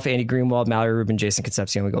 Myself, Andy Greenwald, Mallory Rubin, Jason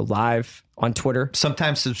Concepcion, we go live on Twitter.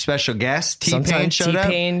 Sometimes some special guests. T-Pain showed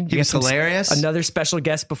up. He was hilarious. Another special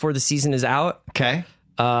guest before the season is out. Okay.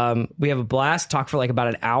 We have a blast. Talk for like about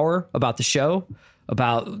an hour about the show,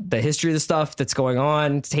 about the history of the stuff that's going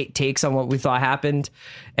on, takes on what we thought happened.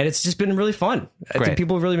 And it's just been really fun. I think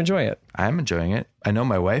people really enjoy it. I'm enjoying it. I know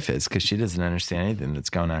my wife is because she doesn't understand anything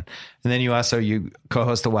that's going on. And then you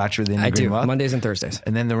co-host a watch with Andy Greenwald. I do. Mondays and Thursdays.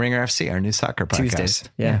 And then the Ringer FC, our new soccer podcast. Tuesdays.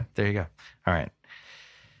 Yeah. There you go. All right.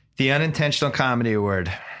 The Unintentional Comedy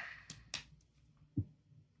Award.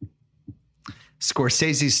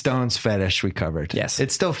 Scorsese's Stones fetish we covered. Yes.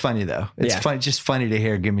 It's still funny though. It's fun, just funny to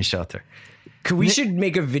hear Give Me Shelter. We should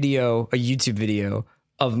make a YouTube video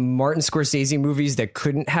of Martin Scorsese movies that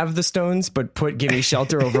couldn't have the Stones, but put Give Me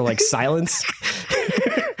Shelter over like Silence.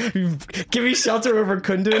 Give Me Shelter over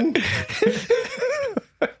Kundun.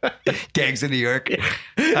 Gangs of New York.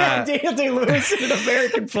 Daniel Day-Lewis and an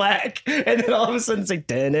American flag. And then all of a sudden it's like,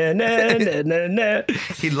 da-na-na-na-na-na.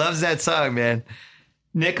 He loves that song, man.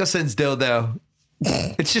 Nicholson's dildo.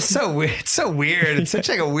 It's just so weird. It's so weird. It's such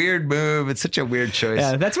like a weird move. It's such a weird choice.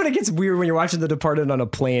 Yeah, that's when it gets weird when you're watching The Departed on a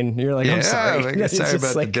plane. You're like, I'm sorry. Sorry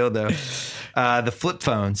about the dildo. The flip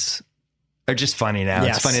phones are just funny now.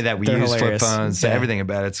 Yes, it's funny that we use flip phones. Yeah. Everything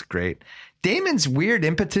about it's great. Damon's weird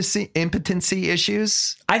impotency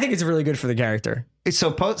issues. I think it's really good for the character. It's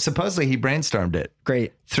supposedly he brainstormed it.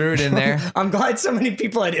 Great. Threw it in there. I'm glad so many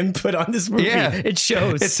people had input on this movie. Yeah. It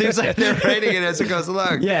shows. It seems like they're writing it as it goes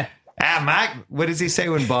along. Yeah. Mike, what does he say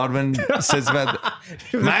when Baldwin says about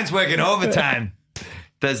mine's working overtime?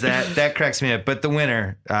 Does that? That cracks me up. But the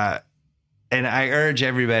winner, and I urge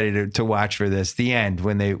everybody to watch for this, the end,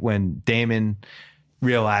 when Damon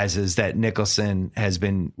realizes that Nicholson has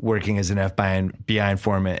been working as an FBI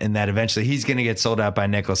informant and that eventually he's going to get sold out by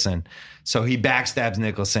Nicholson. So he backstabs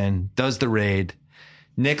Nicholson, does the raid.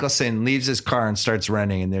 Nicholson leaves his car and starts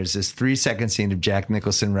running, and there's this 3-second scene of Jack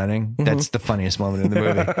Nicholson running. Mm-hmm. That's the funniest moment in the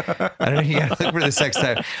movie. I don't know. You gotta look for this next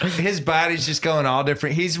time. His body's just going all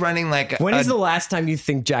different. He's running like. When is the last time you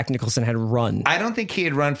think Jack Nicholson had run? I don't think he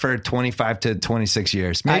had run for 25 to 26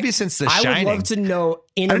 years. Maybe since The Shining. I would love to know.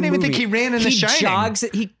 I don't even think he ran in The Shining. He jogs.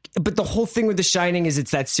 But the whole thing with The Shining is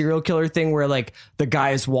it's that serial killer thing where like the guy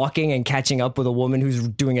is walking and catching up with a woman who's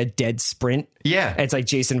doing a dead sprint. Yeah, and it's like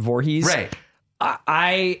Jason Voorhees. Right.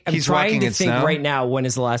 I am trying to think right now, when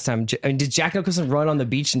is the last time? Did Jack Nicholson run on the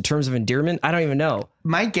beach in terms of endearment? I don't even know.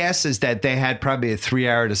 My guess is that they had probably a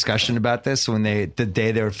 3-hour discussion about this when the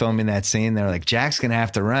day they were filming that scene. They were like, Jack's going to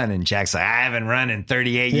have to run. And Jack's like, I haven't run in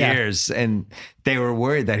 38 years. And they were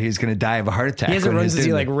worried that he was going to die of a heart attack. He hasn't run since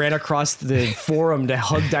he like ran across the forum to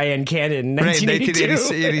hug Diane Cannon in 1982. Right,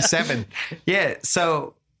 1987. Yeah.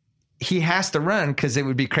 So he has to run because it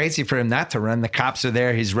would be crazy for him not to run. The cops are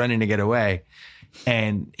there. He's running to get away.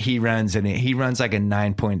 And he runs like a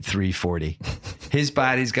 9.340. His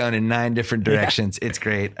body's going in 9 different directions. Yeah. It's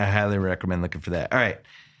great. I highly recommend looking for that. All right.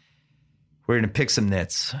 We're going to pick some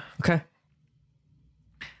nits. Okay.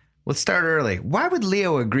 Let's start early. Why would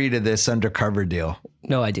Leo agree to this undercover deal?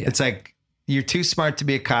 No idea. It's like, you're too smart to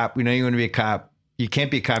be a cop. We know you want to be a cop. You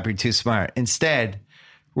can't be a cop. You're too smart. Instead,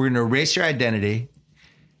 we're going to erase your identity.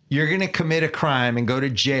 You're going to commit a crime and go to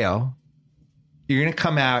jail. You're going to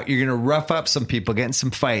come out, you're going to rough up some people, get in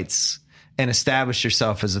some fights, and establish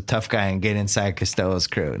yourself as a tough guy and get inside Costello's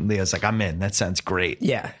crew. And Leo's like, I'm in. That sounds great.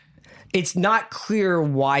 Yeah. It's not clear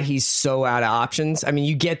why he's so out of options. I mean,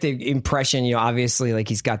 you get the impression, obviously, like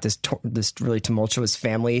he's got this really tumultuous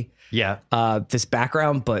family. Yeah. This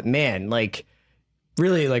background. But man, like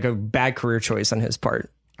really like a bad career choice on his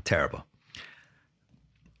part. Terrible.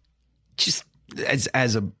 Just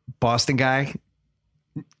as a Boston guy,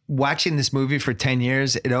 watching this movie for 10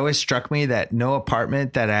 years, it always struck me that no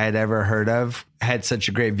apartment that I had ever heard of had such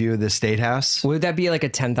a great view of the State House. Would that be like a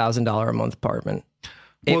 $10,000 a month apartment?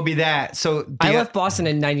 It would be that. So I left Boston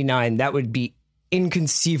in 99. That would be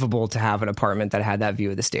inconceivable to have an apartment that had that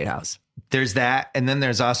view of the State House. there's that. And then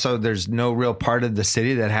there's no real part of the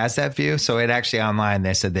city that has that view. So it actually online,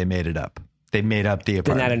 they said they made it up. They made up the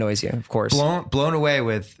apartment. Then that annoys you, of course. Blown away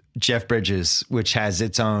with Jeff Bridges, which has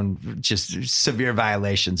its own just severe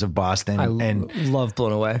violations of Boston. I and love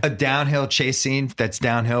Blown Away. A downhill chase scene that's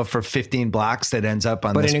downhill for 15 blocks that ends up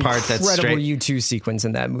on this part that's straight. Incredible U2 sequence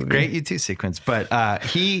in that movie. Great U2 sequence. But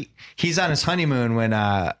he's on his honeymoon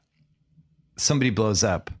when somebody blows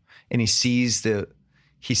up and he sees the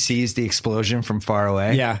explosion from far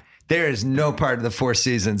away. Yeah. There is no part of the Four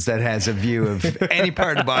Seasons that has a view of any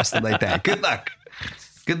part of Boston like that. Good luck.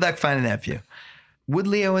 Good luck finding that view. Would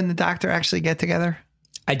Leo and the doctor actually get together?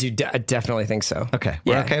 I definitely think so. Okay.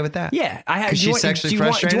 We're okay with that? Yeah. Because she's sexually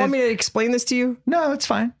frustrated? Do you want me to explain this to you? No, it's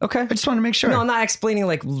fine. Okay. I just want to make sure. No, I'm not explaining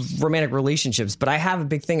like romantic relationships, but I have a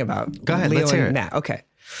big thing about Go ahead, Leo let's hear and it. Nat. Okay.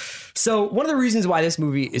 So one of the reasons why this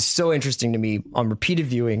movie is so interesting to me on repeated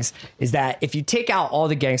viewings is that if you take out all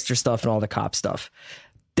the gangster stuff and all the cop stuff,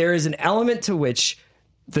 there is an element to which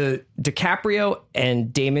the DiCaprio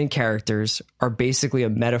and Damon characters are basically a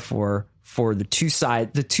metaphor for the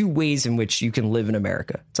two ways in which you can live in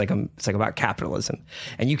America. It's like about capitalism,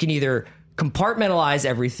 and you can either compartmentalize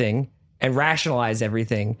everything and rationalize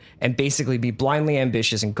everything and basically be blindly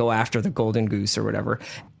ambitious and go after the golden goose or whatever,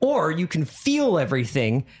 or you can feel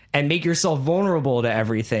everything and make yourself vulnerable to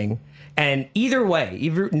everything. And either way,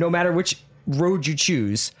 no matter which road you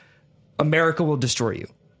choose, America will destroy you.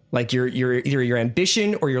 Like either your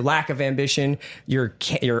ambition or your lack of ambition, your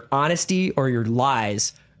honesty or your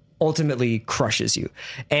lies ultimately crushes you.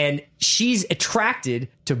 And she's attracted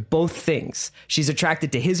to both things. She's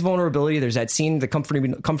attracted to his vulnerability. There's that scene, the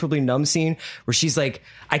comfortably numb scene, where she's like,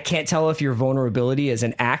 I can't tell if your vulnerability is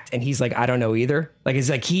an act. And he's like, I don't know either. Like,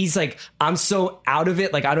 he's like, I'm so out of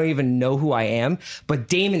it. Like, I don't even know who I am. But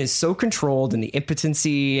Damon is so controlled in the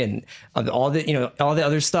impotency and all the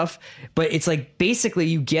other stuff. But it's like, basically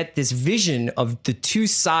you get this vision of the two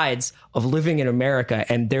sides of living in America.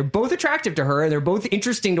 And they're both attractive to her and they're both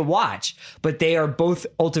interesting to watch, but they are both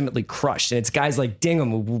ultimately crushed. And it's guys like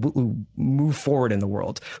Dingham who move forward in the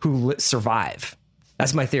world, who survive.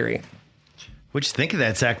 That's my theory. What'd you think of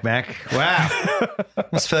that, Zach Mack? Wow.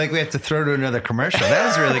 Almost feel like we have to throw to another commercial. That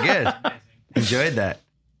was really good. Enjoyed that.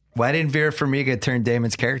 Why didn't Vera Farmiga turn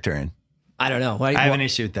Damon's character in? I don't know. I have an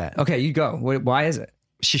issue with that. Okay, you go. Why is it?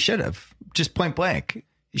 She should have. Just point blank.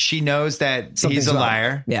 She knows that Something's he's a up.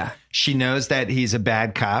 liar. Yeah. She knows that he's a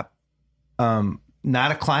bad cop.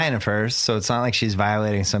 Not a client of hers, so it's not like she's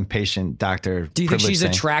violating some patient-doctor. Do you think she's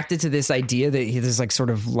thing. attracted to this idea that there's like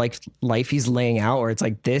sort of like life he's laying out, or it's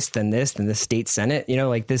like this, then the state senate,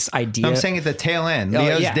 like this idea? I'm saying at the tail end, Oh,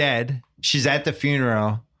 Leo's yeah. dead. She's at the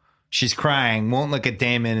funeral. She's crying, won't look at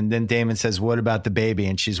Damon, and then Damon says, "What about the baby?"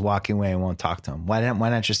 And she's walking away and won't talk to him. Why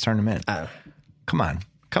not just turn him in? Come on,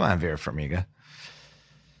 Vera Farmiga.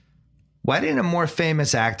 Why didn't a more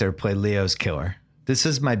famous actor play Leo's killer? This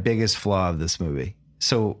is my biggest flaw of this movie.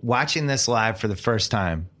 So watching this live for the first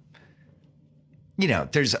time,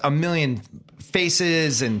 there's a million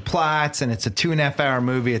faces and plots, and it's a 2.5 hour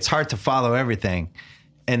movie. It's hard to follow everything.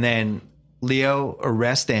 And then Leo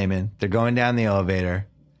arrests Damon. They're going down the elevator.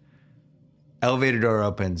 Elevator door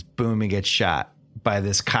opens. Boom, he gets shot by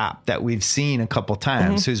this cop that we've seen a couple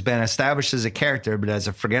times, who's been established as a character, but has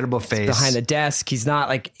a forgettable face. Behind the desk. He's not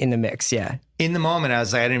like in the mix. Yeah. In the moment, I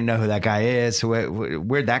was like, I didn't even know who that guy is.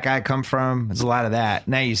 Where'd that guy come from? There's a lot of that.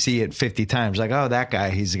 Now you see it 50 times. Like, oh, that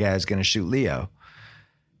guy, he's the guy who's going to shoot Leo.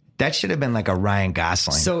 That should have been like a Ryan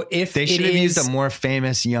Gosling. So if they should have used a more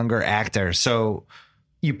famous, younger actor. So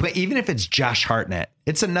you put, even if it's Josh Hartnett,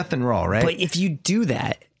 it's a nothing role, right? But if you do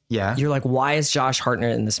that, yeah, you're like, why is Josh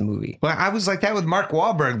Hartnett in this movie? Well, I was like that with Mark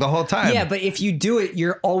Wahlberg the whole time. Yeah, but if you do it,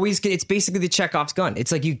 you're always good. It's basically the Chekhov's gun.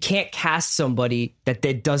 It's like you can't cast somebody that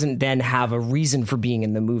doesn't then have a reason for being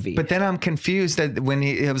in the movie. But then I'm confused that when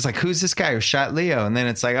it was like, who's this guy who shot Leo? And then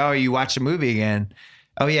it's like, oh, you watch the movie again.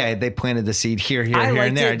 Oh yeah, they planted the seed here, here, I here,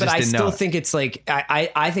 and there. It, but I didn't still know think it's like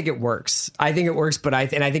I think it works. I think it works, but I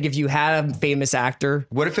think if you had a famous actor,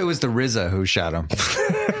 what if it was the RZA who shot him?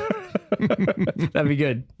 That'd be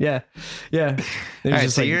good. Yeah. All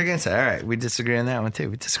right, so you're against it. All right, we disagree on that one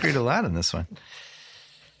too. We disagreed a lot on this one.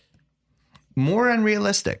 More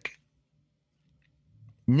unrealistic.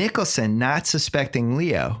 Nicholson not suspecting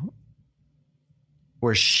Leo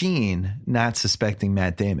or Sheen not suspecting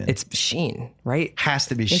Matt Damon? It's Sheen, right? Has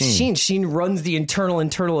to be Sheen. It's Sheen. Sheen runs the internal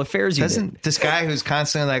affairs unit. Doesn't this guy who's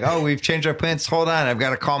constantly like, oh, we've changed our plans. Hold on, I've got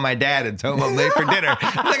to call my dad and tell him I'm late for dinner.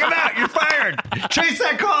 Like, I'm out. You're fired. Trace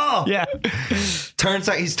that call. Yeah. Turns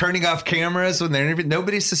out he's turning off cameras when they're interviewing.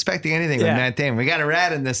 Nobody's suspecting anything with Matt Damon. We got a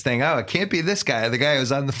rat in this thing. Oh, it can't be this guy. The guy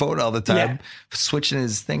who's on the phone all the time, switching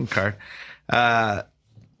his thing card. And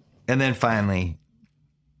then finally,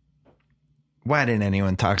 why didn't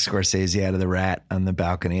anyone talk Scorsese out of the rat on the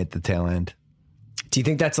balcony at the tail end? Do you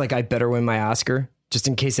think that's like, I better win my Oscar, just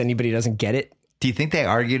in case anybody doesn't get it? Do you think they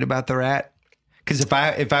argued about the rat? Because if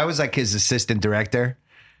I was like his assistant director,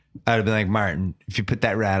 I would have been like, Martin, if you put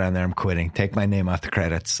that rat on there, I'm quitting. Take my name off the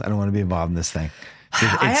credits. I don't want to be involved in this thing.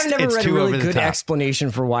 I have never read a really good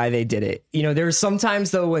explanation for why they did it. You know, there's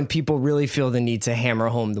sometimes though when people really feel the need to hammer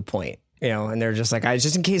home the point, you know, and they're just like,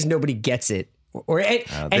 just in case nobody gets it.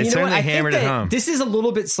 And you know what? I think that this is a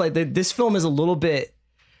little bit this film is a little bit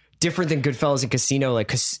different than Goodfellas and Casino. Like,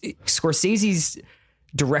 Scorsese's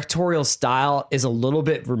directorial style is a little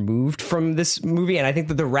bit removed from this movie, and I think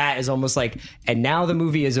that The Rat is almost like, and now the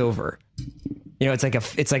movie is over. You know,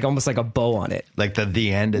 it's like almost like a bow on it, like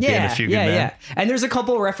the end at the end of Few Good Men. Yeah. And there's a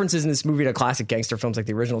couple of references in this movie to classic gangster films, like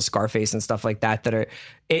the original Scarface and stuff like that. That are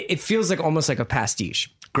it feels like almost like a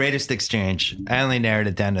pastiche. Greatest exchange. I only narrowed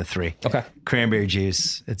it down to 3. Okay. Cranberry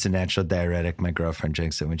juice. It's a natural diuretic. My girlfriend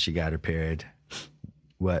drinks it when she got her period.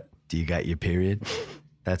 What? Do you got your period?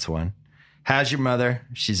 That's 1. How's your mother?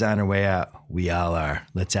 She's on her way out. We all are.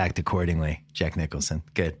 Let's act accordingly. Jack Nicholson.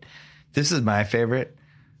 Good. This is my favorite.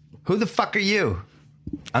 Who the fuck are you?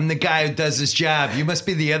 I'm the guy who does this job. You must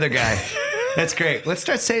be the other guy. That's great. Let's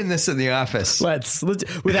start saying this in the office. Let's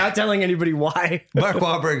without telling anybody why. Mark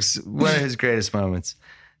Wahlberg's one of his greatest moments.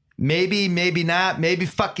 Maybe, maybe not. Maybe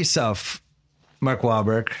fuck yourself, Mark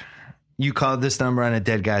Wahlberg. You called this number on a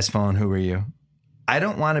dead guy's phone. Who are you? I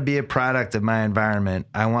don't want to be a product of my environment.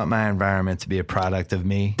 I want my environment to be a product of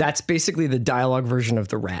me. That's basically the dialogue version of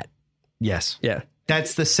The Rat. Yes. Yeah.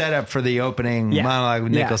 That's the setup for the opening monologue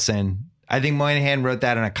with Nicholson. Yeah. I think Moynihan wrote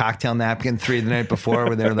that on a cocktail napkin 3 the night before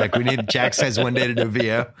when they were like, Jack says one day to do a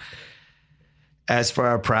VO. As for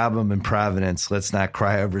our problem in Providence, let's not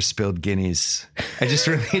cry over spilled guineas. I just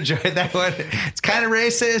really enjoyed that one. It's kind of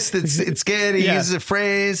racist. It's good. He uses a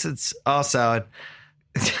phrase. It's all solid.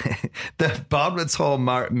 The Baldwin's whole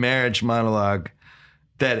marriage monologue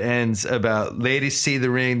that ends about ladies see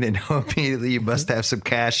the ring, they know immediately you must have some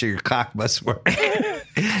cash or your cock must work.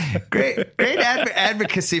 Great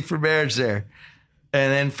advocacy for marriage there.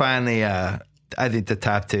 And then finally, I think the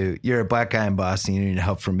top 2, you're a black guy in Boston, you need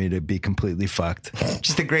help from me to be completely fucked.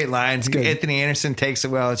 Just a great line. Anthony Anderson takes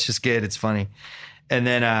it well. It's just good. It's funny. And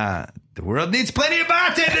then the world needs plenty of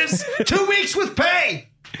bartenders. 2 weeks with pay.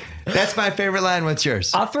 That's my favorite line. What's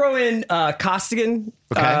yours? I'll throw in Costigan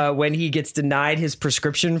when he gets denied his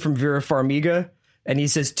prescription from Vera Farmiga. And he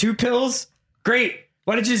says, 2 pills? Great.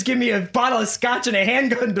 Why don't you just give me a bottle of scotch and a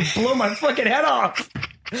handgun to blow my fucking head off?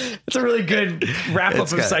 It's a really good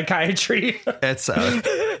wrap-up of psychiatry. That's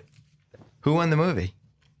Who won the movie?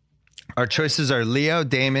 Our choices are Leo,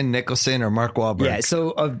 Damon, Nicholson, or Mark Wahlberg. Yeah,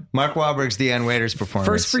 so Mark Wahlberg's Dion Waiters' performance.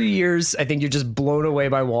 First few years, I think you're just blown away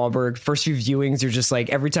by Wahlberg. First few viewings, you're just like,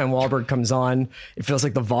 every time Wahlberg comes on, it feels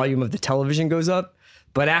like the volume of the television goes up.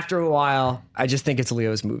 But after a while, I just think it's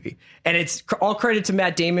Leo's movie. And it's all credit to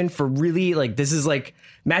Matt Damon for really, like, this is like,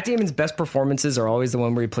 Matt Damon's best performances are always the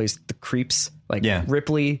one where he plays the creeps. Like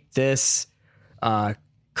Ripley,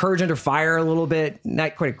 Courage Under Fire a little bit.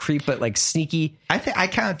 Not quite a creep, but like sneaky. I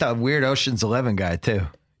count the weird Ocean's 11 guy too.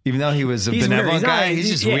 Even though he was a benevolent guy, he's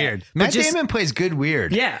just weird. Matt Damon plays good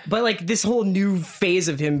weird. Yeah, but like this whole new phase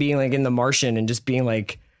of him being like in The Martian and just being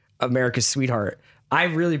like America's sweetheart. I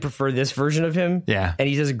really prefer this version of him. Yeah. And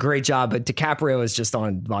he does a great job, but DiCaprio is just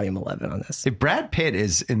on volume 11 on this. If Brad Pitt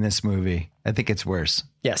is in this movie, I think it's worse.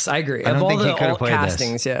 Yes, I agree. I don't think he could have played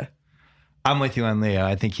castings, this. Yeah. I'm with you on Leo.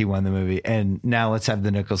 I think he won the movie. And now let's have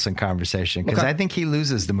the Nicholson conversation because I think he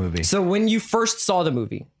loses the movie. So when you first saw the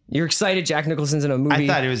movie, you're excited Jack Nicholson's in a movie. I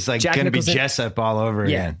thought it was like going to be Jessup all over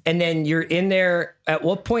again. And then you're in there. At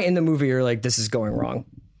what point in the movie you're like, this is going wrong?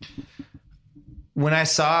 When I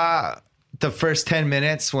saw the first 10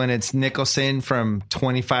 minutes when it's Nicholson from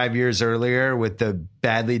 25 years earlier with the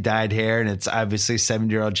badly dyed hair and it's obviously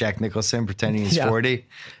 70-year-old Jack Nicholson pretending he's 40.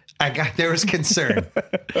 There was concern.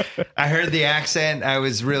 I heard the accent. I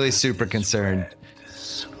was really super concerned.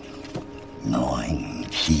 This gnawing,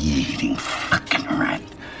 key-eating fucking rat.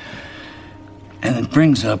 And it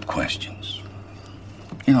brings up questions.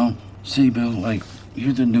 You know, see, Bill, like,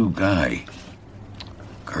 you're the new guy.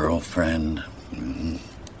 Girlfriend.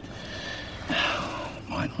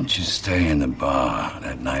 don't you stay in the bar?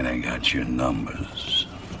 That night I got your numbers.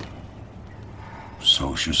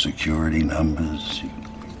 Social security numbers.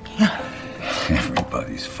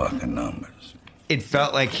 Everybody's fucking numbers. It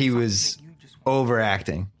felt like he was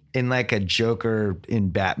overacting in like a Joker in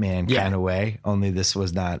Batman kind of way, only this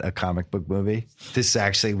was not a comic book movie. This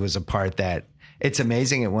actually was a part that it's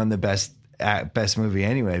amazing it won the best movie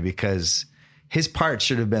anyway, because his part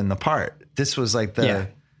should have been the part. This was like the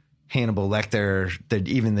Hannibal Lecter,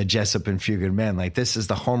 even the Jessup and Few Good Men. Like, this is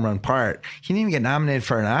the home run part. He didn't even get nominated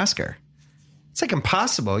for an Oscar. It's like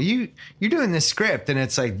impossible. You're doing this script and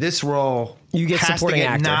it's like this role you get has to get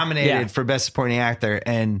actor. nominated for best supporting actor,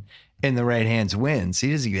 and In the Right Hands wins.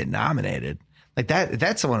 He doesn't get nominated. Like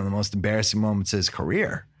that's one of the most embarrassing moments of his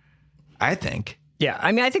career, I think. Yeah,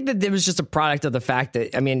 I mean, I think that it was just a product of the fact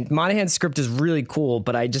that, I mean, Monahan's script is really cool,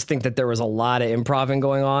 but I just think that there was a lot of improv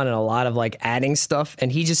going on and a lot of like adding stuff.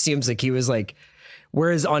 And he just seems like he was like,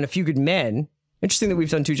 whereas on A Few Good Men, interesting that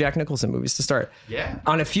we've done 2 Jack Nicholson movies to start. Yeah.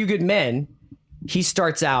 On A Few Good Men, he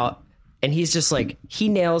starts out and he's just like, he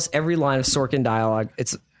nails every line of Sorkin dialogue.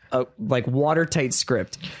 It's a like watertight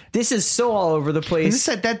script. This is so all over the place.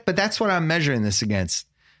 But that's what I'm measuring this against.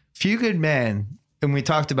 Few Good Men. And we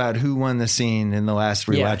talked about who won the scene in the last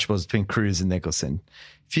rewatchables between Cruise and Nicholson.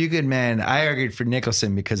 Few Good Men, I argued for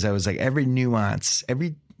Nicholson because I was like, every nuance,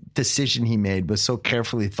 every decision he made was so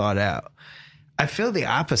carefully thought out. I feel the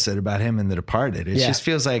opposite about him in The Departed. It just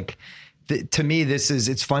feels like, to me,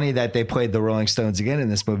 it's funny that they played the Rolling Stones again in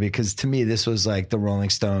this movie, because to me, this was like the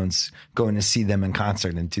Rolling Stones going to see them in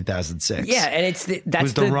concert in 2006. Yeah, and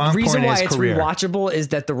that's the reason why it's rewatchable is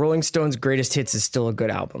that the Rolling Stones' Greatest Hits is still a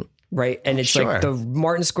good album. Right. And it's like the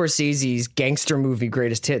Martin Scorsese's gangster movie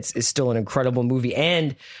Greatest Hits is still an incredible movie.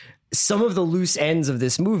 And some of the loose ends of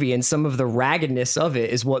this movie and some of the raggedness of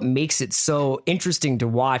it is what makes it so interesting to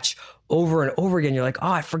watch over and over again. You're like,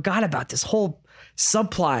 oh, I forgot about this whole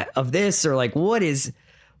subplot of this, or like, what is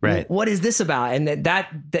this about? And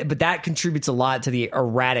but that contributes a lot to the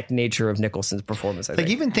erratic nature of Nicholson's performance. I think.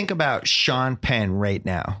 Even think about Sean Penn right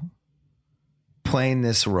now playing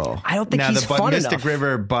this role. I don't think he's fun enough. Mystic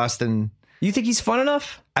River, Boston. You think he's fun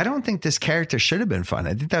enough? I don't think this character should have been fun.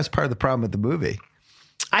 I think that was part of the problem with the movie.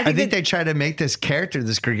 I think they try to make this character,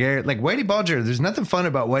 this gregarious, like Whitey Bulger. There's nothing fun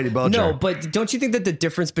about Whitey Bulger. No, but don't you think that the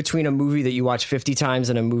difference between a movie that you watch 50 times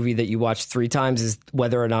and a movie that you watch 3 times is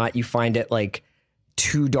whether or not you find it like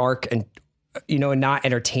too dark and, you know, not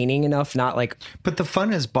entertaining enough? Not like. But the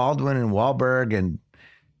fun is Baldwin and Wahlberg and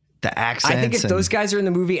the accents. I think if those guys are in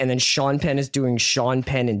the movie and then Sean Penn is doing Sean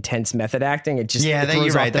Penn intense method acting, it just you're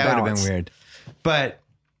right. That would have been weird. But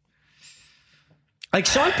like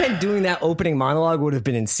Sean Penn doing that opening monologue would have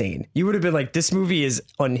been insane. You would have been like, this movie is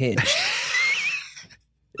unhinged.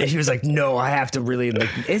 And he was like, no, I have to really like.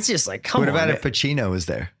 It's just like, come on. What about if Pacino was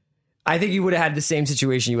there? I think you would have had the same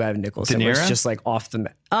situation you have in Nicholson. De Niro? Where it's just like off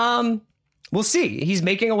the. We'll see. He's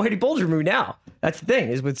making a Whitey Bulger movie now. That's the thing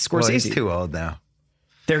is with Scorsese. Well, he's too old now.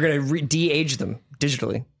 They're going to de-age them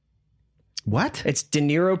digitally. What? It's De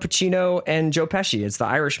Niro, Pacino, and Joe Pesci. It's The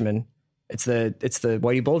Irishman. It's the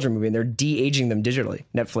Whitey Bulger movie, and they're de-aging them digitally.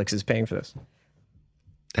 Netflix is paying for this.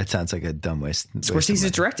 That sounds like a dumb waste. Scorsese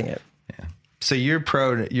is directing it. Yeah. So you're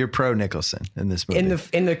pro Nicholson in this movie.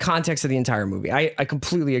 In the context of the entire movie. I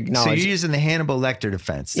completely acknowledge. So you're using the Hannibal Lecter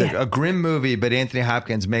defense. A grim movie, but Anthony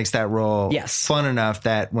Hopkins makes that role fun enough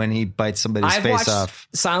that when he bites somebody's face off.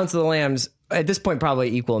 Silence of the Lambs, at this point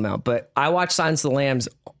probably equal amount, but I watched Silence of the Lambs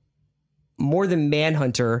more than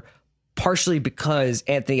Manhunter, partially because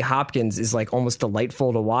Anthony Hopkins is like almost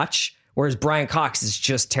delightful to watch, whereas Brian Cox is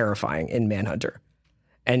just terrifying in Manhunter.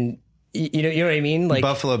 And you know what I mean? Like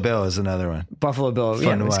Buffalo Bill is another one. Buffalo Bill,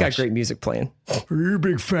 it's got great music playing. Are you a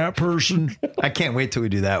big fat person? I can't wait till we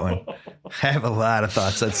do that one. I have a lot of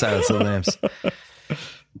thoughts on Silence of the Lambs.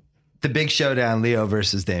 The big showdown, Leo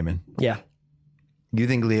versus Damon. Yeah. You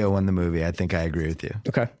think Leo won the movie? I think I agree with you.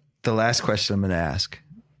 Okay. The last question I'm going to ask.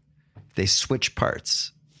 They switch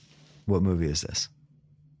parts. What movie is this?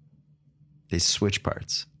 They switch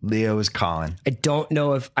parts. Leo is Colin. I don't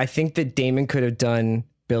know if... I think that Damon could have done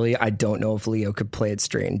Billy. I don't know if Leo could play it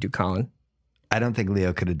straight and do Colin. I don't think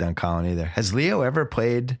Leo could have done Colin either. Has Leo ever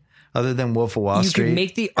played, other than Wolf of Wall Street? You can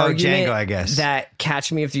make the argument Django, I guess. that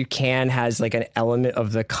Catch Me If You Can has like an element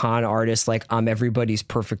of the con artist, like I'm everybody's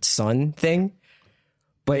perfect son thing.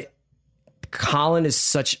 But Colin is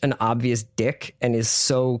such an obvious dick and is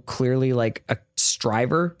so clearly like a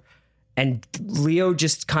striver. And Leo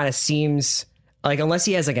just kind of seems like, unless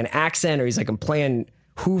he has like an accent or he's like, I'm playing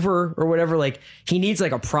Hoover or whatever, like he needs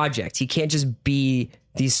like a project. He can't just be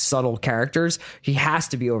these subtle characters. He has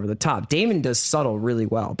to be over the top. Damon does subtle really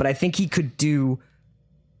well, but I think he could do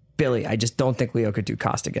Billy. I just don't think Leo could do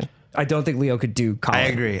Costigan. I don't think Leo could do Colin. I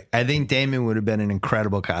agree. I think Damon would have been an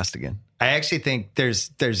incredible Costigan. I actually think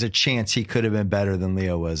there's a chance he could have been better than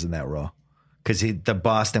Leo was in that role. Because the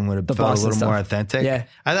Boston would have felt a little more authentic. Yeah.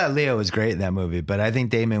 I thought Leo was great in that movie, but I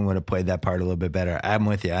think Damon would have played that part a little bit better. I'm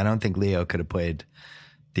with you. I don't think Leo could have played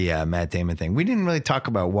the Matt Damon thing. We didn't really talk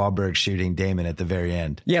about Wahlberg shooting Damon at the very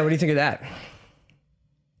end. Yeah, what do you think of that?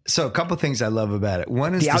 So a couple things I love about it.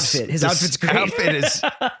 One is the outfit. His outfit's great. Outfit is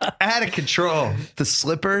out of control. The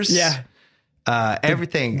slippers. Yeah.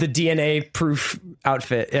 Everything. The DNA proof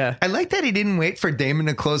outfit. Yeah. I like that he didn't wait for Damon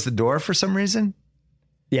to close the door for some reason.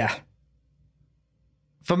 Yeah.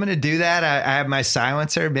 If I'm going to do that, I have my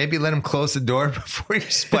silencer. Maybe let him close the door before he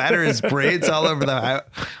splatter his braids all over the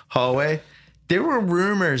hallway. There were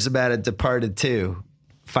rumors about it Departed 2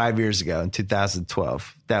 5 years ago in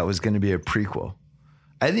 2012. That was going to be a prequel.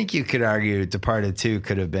 I think you could argue Departed 2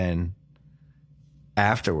 could have been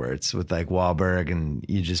afterwards with like Wahlberg, and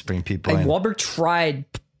you just bring people in. Wahlberg tried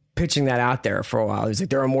pitching that out there for a while. He's like,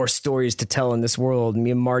 there are more stories to tell in this world.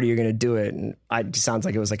 Me and Marty are going to do it. And it sounds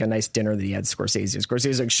like it was like a nice dinner that he had Scorsese.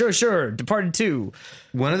 Scorsese's like, sure. Departed 2.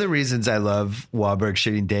 One of the reasons I love Wahlberg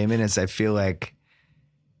shooting Damon is I feel like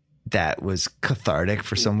that was cathartic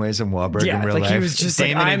for some ways in Wahlberg in real life. He was just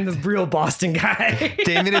Damon I'm the real Boston guy.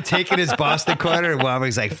 Damon had taken his Boston corner and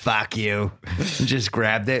Wahlberg's like, fuck you. And just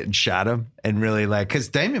grabbed it and shot him. And really because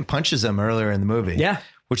Damon punches him earlier in the movie. Yeah.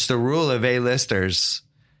 Which the rule of A-listers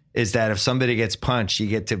is that if somebody gets punched, you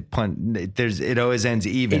get to punch. It always ends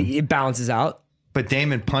even. It balances out. But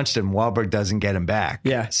Damon punched him. Wahlberg doesn't get him back.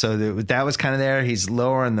 Yeah. So that was kind of there. He's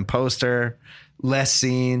lower in the poster. Less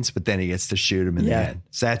scenes, but then he gets to shoot him in the end.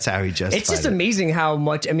 So that's how he justified it. It's just amazing how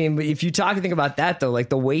much, I mean, if you think about that though, like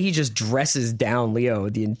the way he just dresses down Leo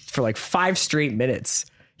for like 5 straight minutes,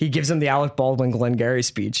 he gives him the Alec Baldwin Glengarry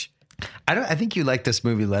speech. I think you like this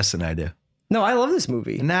movie less than I do. No, I love this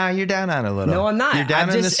movie. Nah, you're down on it a little. No, I'm not. You're down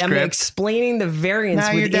on the script. I'm explaining the variance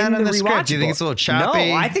within you're down on the rewatchable. script. Do you think it's a little choppy?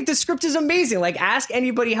 No, I think the script is amazing. Like, ask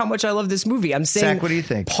anybody how much I love this movie. I'm saying, Zach, what do you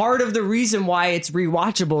think? Part of the reason why it's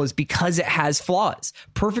rewatchable is because it has flaws.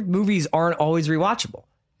 Perfect movies aren't always rewatchable.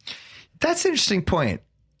 That's an interesting point.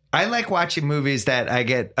 I like watching movies that I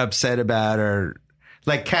get upset about, or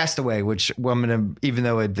like Castaway, which I'm gonna, even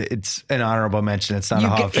though it's an honorable mention, it's not a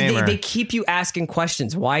Hall of Famer. They keep you asking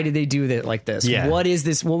questions. Why did they do that like this? Yeah. What is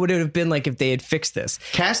this? What would it have been like if they had fixed this?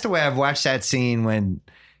 Castaway, I've watched that scene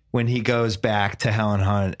when he goes back to Helen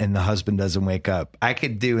Hunt and the husband doesn't wake up. I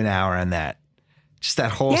could do an hour on that. Just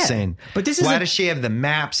that whole scene. But this is why does she have the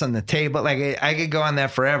maps on the table? Like, I could go on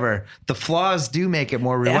that forever. The flaws do make it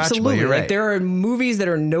more rewatchable. Absolutely. You're right. Like, there are movies that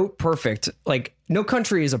are note perfect. Like No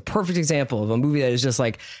Country is a perfect example of a movie that is just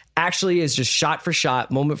like actually is just shot for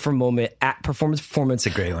shot, moment for moment, performance. It's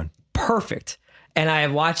a great one. Perfect. And I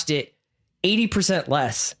have watched it 80%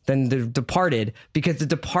 less than The Departed, because The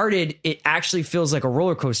Departed, it actually feels like a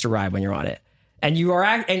roller coaster ride when you're on it. And you are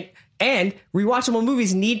and rewatchable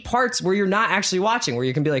movies need parts where you're not actually watching, where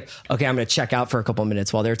you can be like, okay, I'm going to check out for a couple of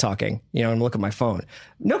minutes while they're talking, and look at my phone.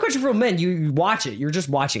 No Country for Old Men, you watch it. You're just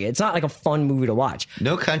watching it. It's not like a fun movie to watch.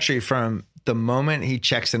 No Country, from the moment he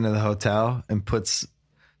checks into the hotel and puts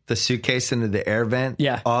the suitcase into the air vent,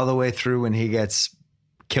 all the way through when he gets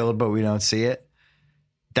killed, but we don't see it.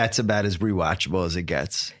 That's about as rewatchable as it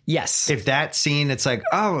gets. Yes. If that scene, it's like,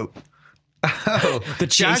 oh, the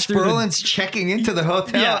Josh Brolin's checking into the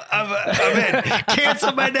hotel. Yeah. I'm in.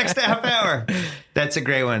 Cancel my next half hour. That's a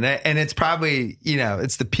great one. And it's probably,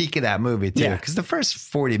 it's the peak of that movie too. Because the first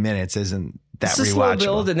 40 minutes isn't that rewatchable. It's a slow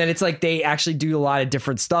build, and then it's like they actually do a lot of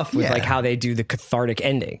different stuff with like how they do the cathartic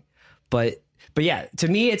ending. But yeah, to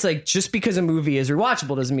me, it's like just because a movie is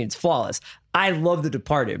rewatchable doesn't mean it's flawless. I love The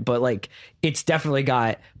Departed, but like it's definitely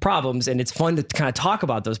got problems, and it's fun to kind of talk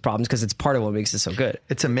about those problems because it's part of what makes it so good.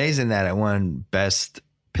 It's amazing that it won Best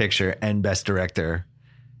Picture and Best Director,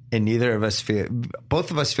 and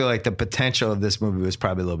both of us feel like the potential of this movie was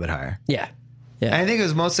probably a little bit higher. Yeah. I think it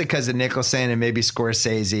was mostly because of Nicholson and maybe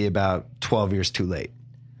Scorsese about 12 years too late.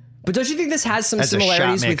 But don't you think this has some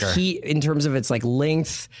similarities with Heat in terms of its like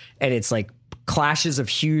length and its like clashes of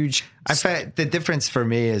huge? I felt the difference for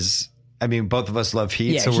me is, I mean, both of us love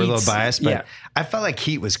Heat, so we're a little biased, but I felt like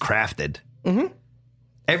Heat was crafted. Mm-hmm.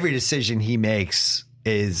 Every decision he makes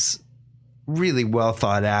is really well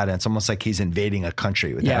thought out, and it's almost like he's invading a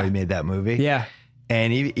country with how he made that movie. Yeah.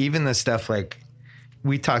 And even the stuff like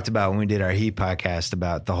we talked about when we did our Heat podcast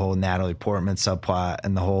about the whole Natalie Portman subplot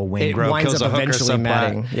and the whole Wayne Grove kills a hooker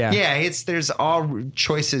subplot. Yeah, there's all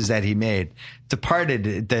choices that he made.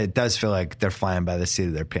 Departed, it does feel like they're flying by the seat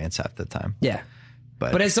of their pants half the time. Yeah.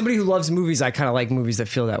 But as somebody who loves movies, I kind of like movies that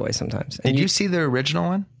feel that way sometimes. Did you see the original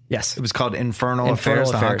one? Yes. It was called Infernal Infernal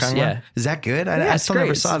Affairs, the Hong Affairs, Kong yeah. one? Is that good? I Yeah, still great.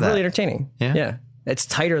 never saw it's that. really entertaining. Yeah? Yeah. It's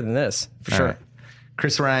tighter than this, for All sure. right.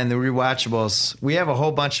 Chris Ryan, the Rewatchables. We have a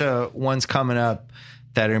whole bunch of ones coming up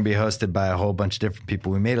that are going to be hosted by a whole bunch of different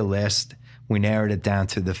people. We made a list. We narrowed it down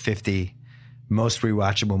to the 50 most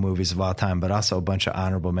rewatchable movies of all time, but also a bunch of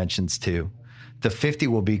honorable mentions too. The 50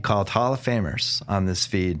 will be called Hall of Famers on this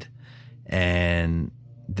feed. And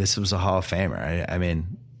this was a Hall of Famer. I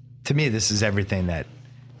mean, to me, this is everything that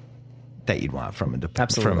you'd want from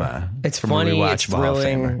Absolutely. It's from funny, a rewatchable it's Hall of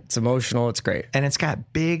thrilling, Famer. it's emotional, it's great. And it's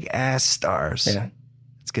got big ass stars. Yeah.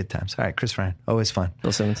 It's good times. All right, Chris Ryan, always fun.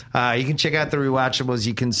 Bill Simmons. You can check out the Rewatchables.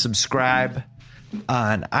 You can subscribe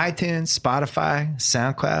on iTunes, Spotify,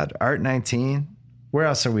 SoundCloud, Art19. Where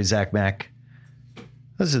else are we, Zach Mack?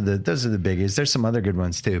 Those are the biggies. There's some other good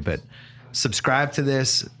ones too, but subscribe to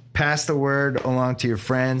this. Pass the word along to your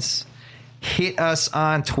friends. Hit us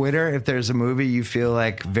on Twitter if there's a movie you feel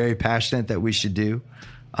like very passionate that we should do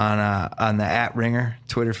on the @Ringer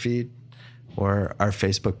Twitter feed or our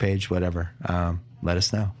Facebook page, whatever. Let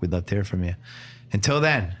us know. We'd love to hear from you. Until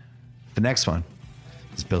then, the next one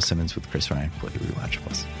is Bill Simmons with Chris Ryan for the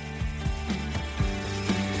Rewatchables.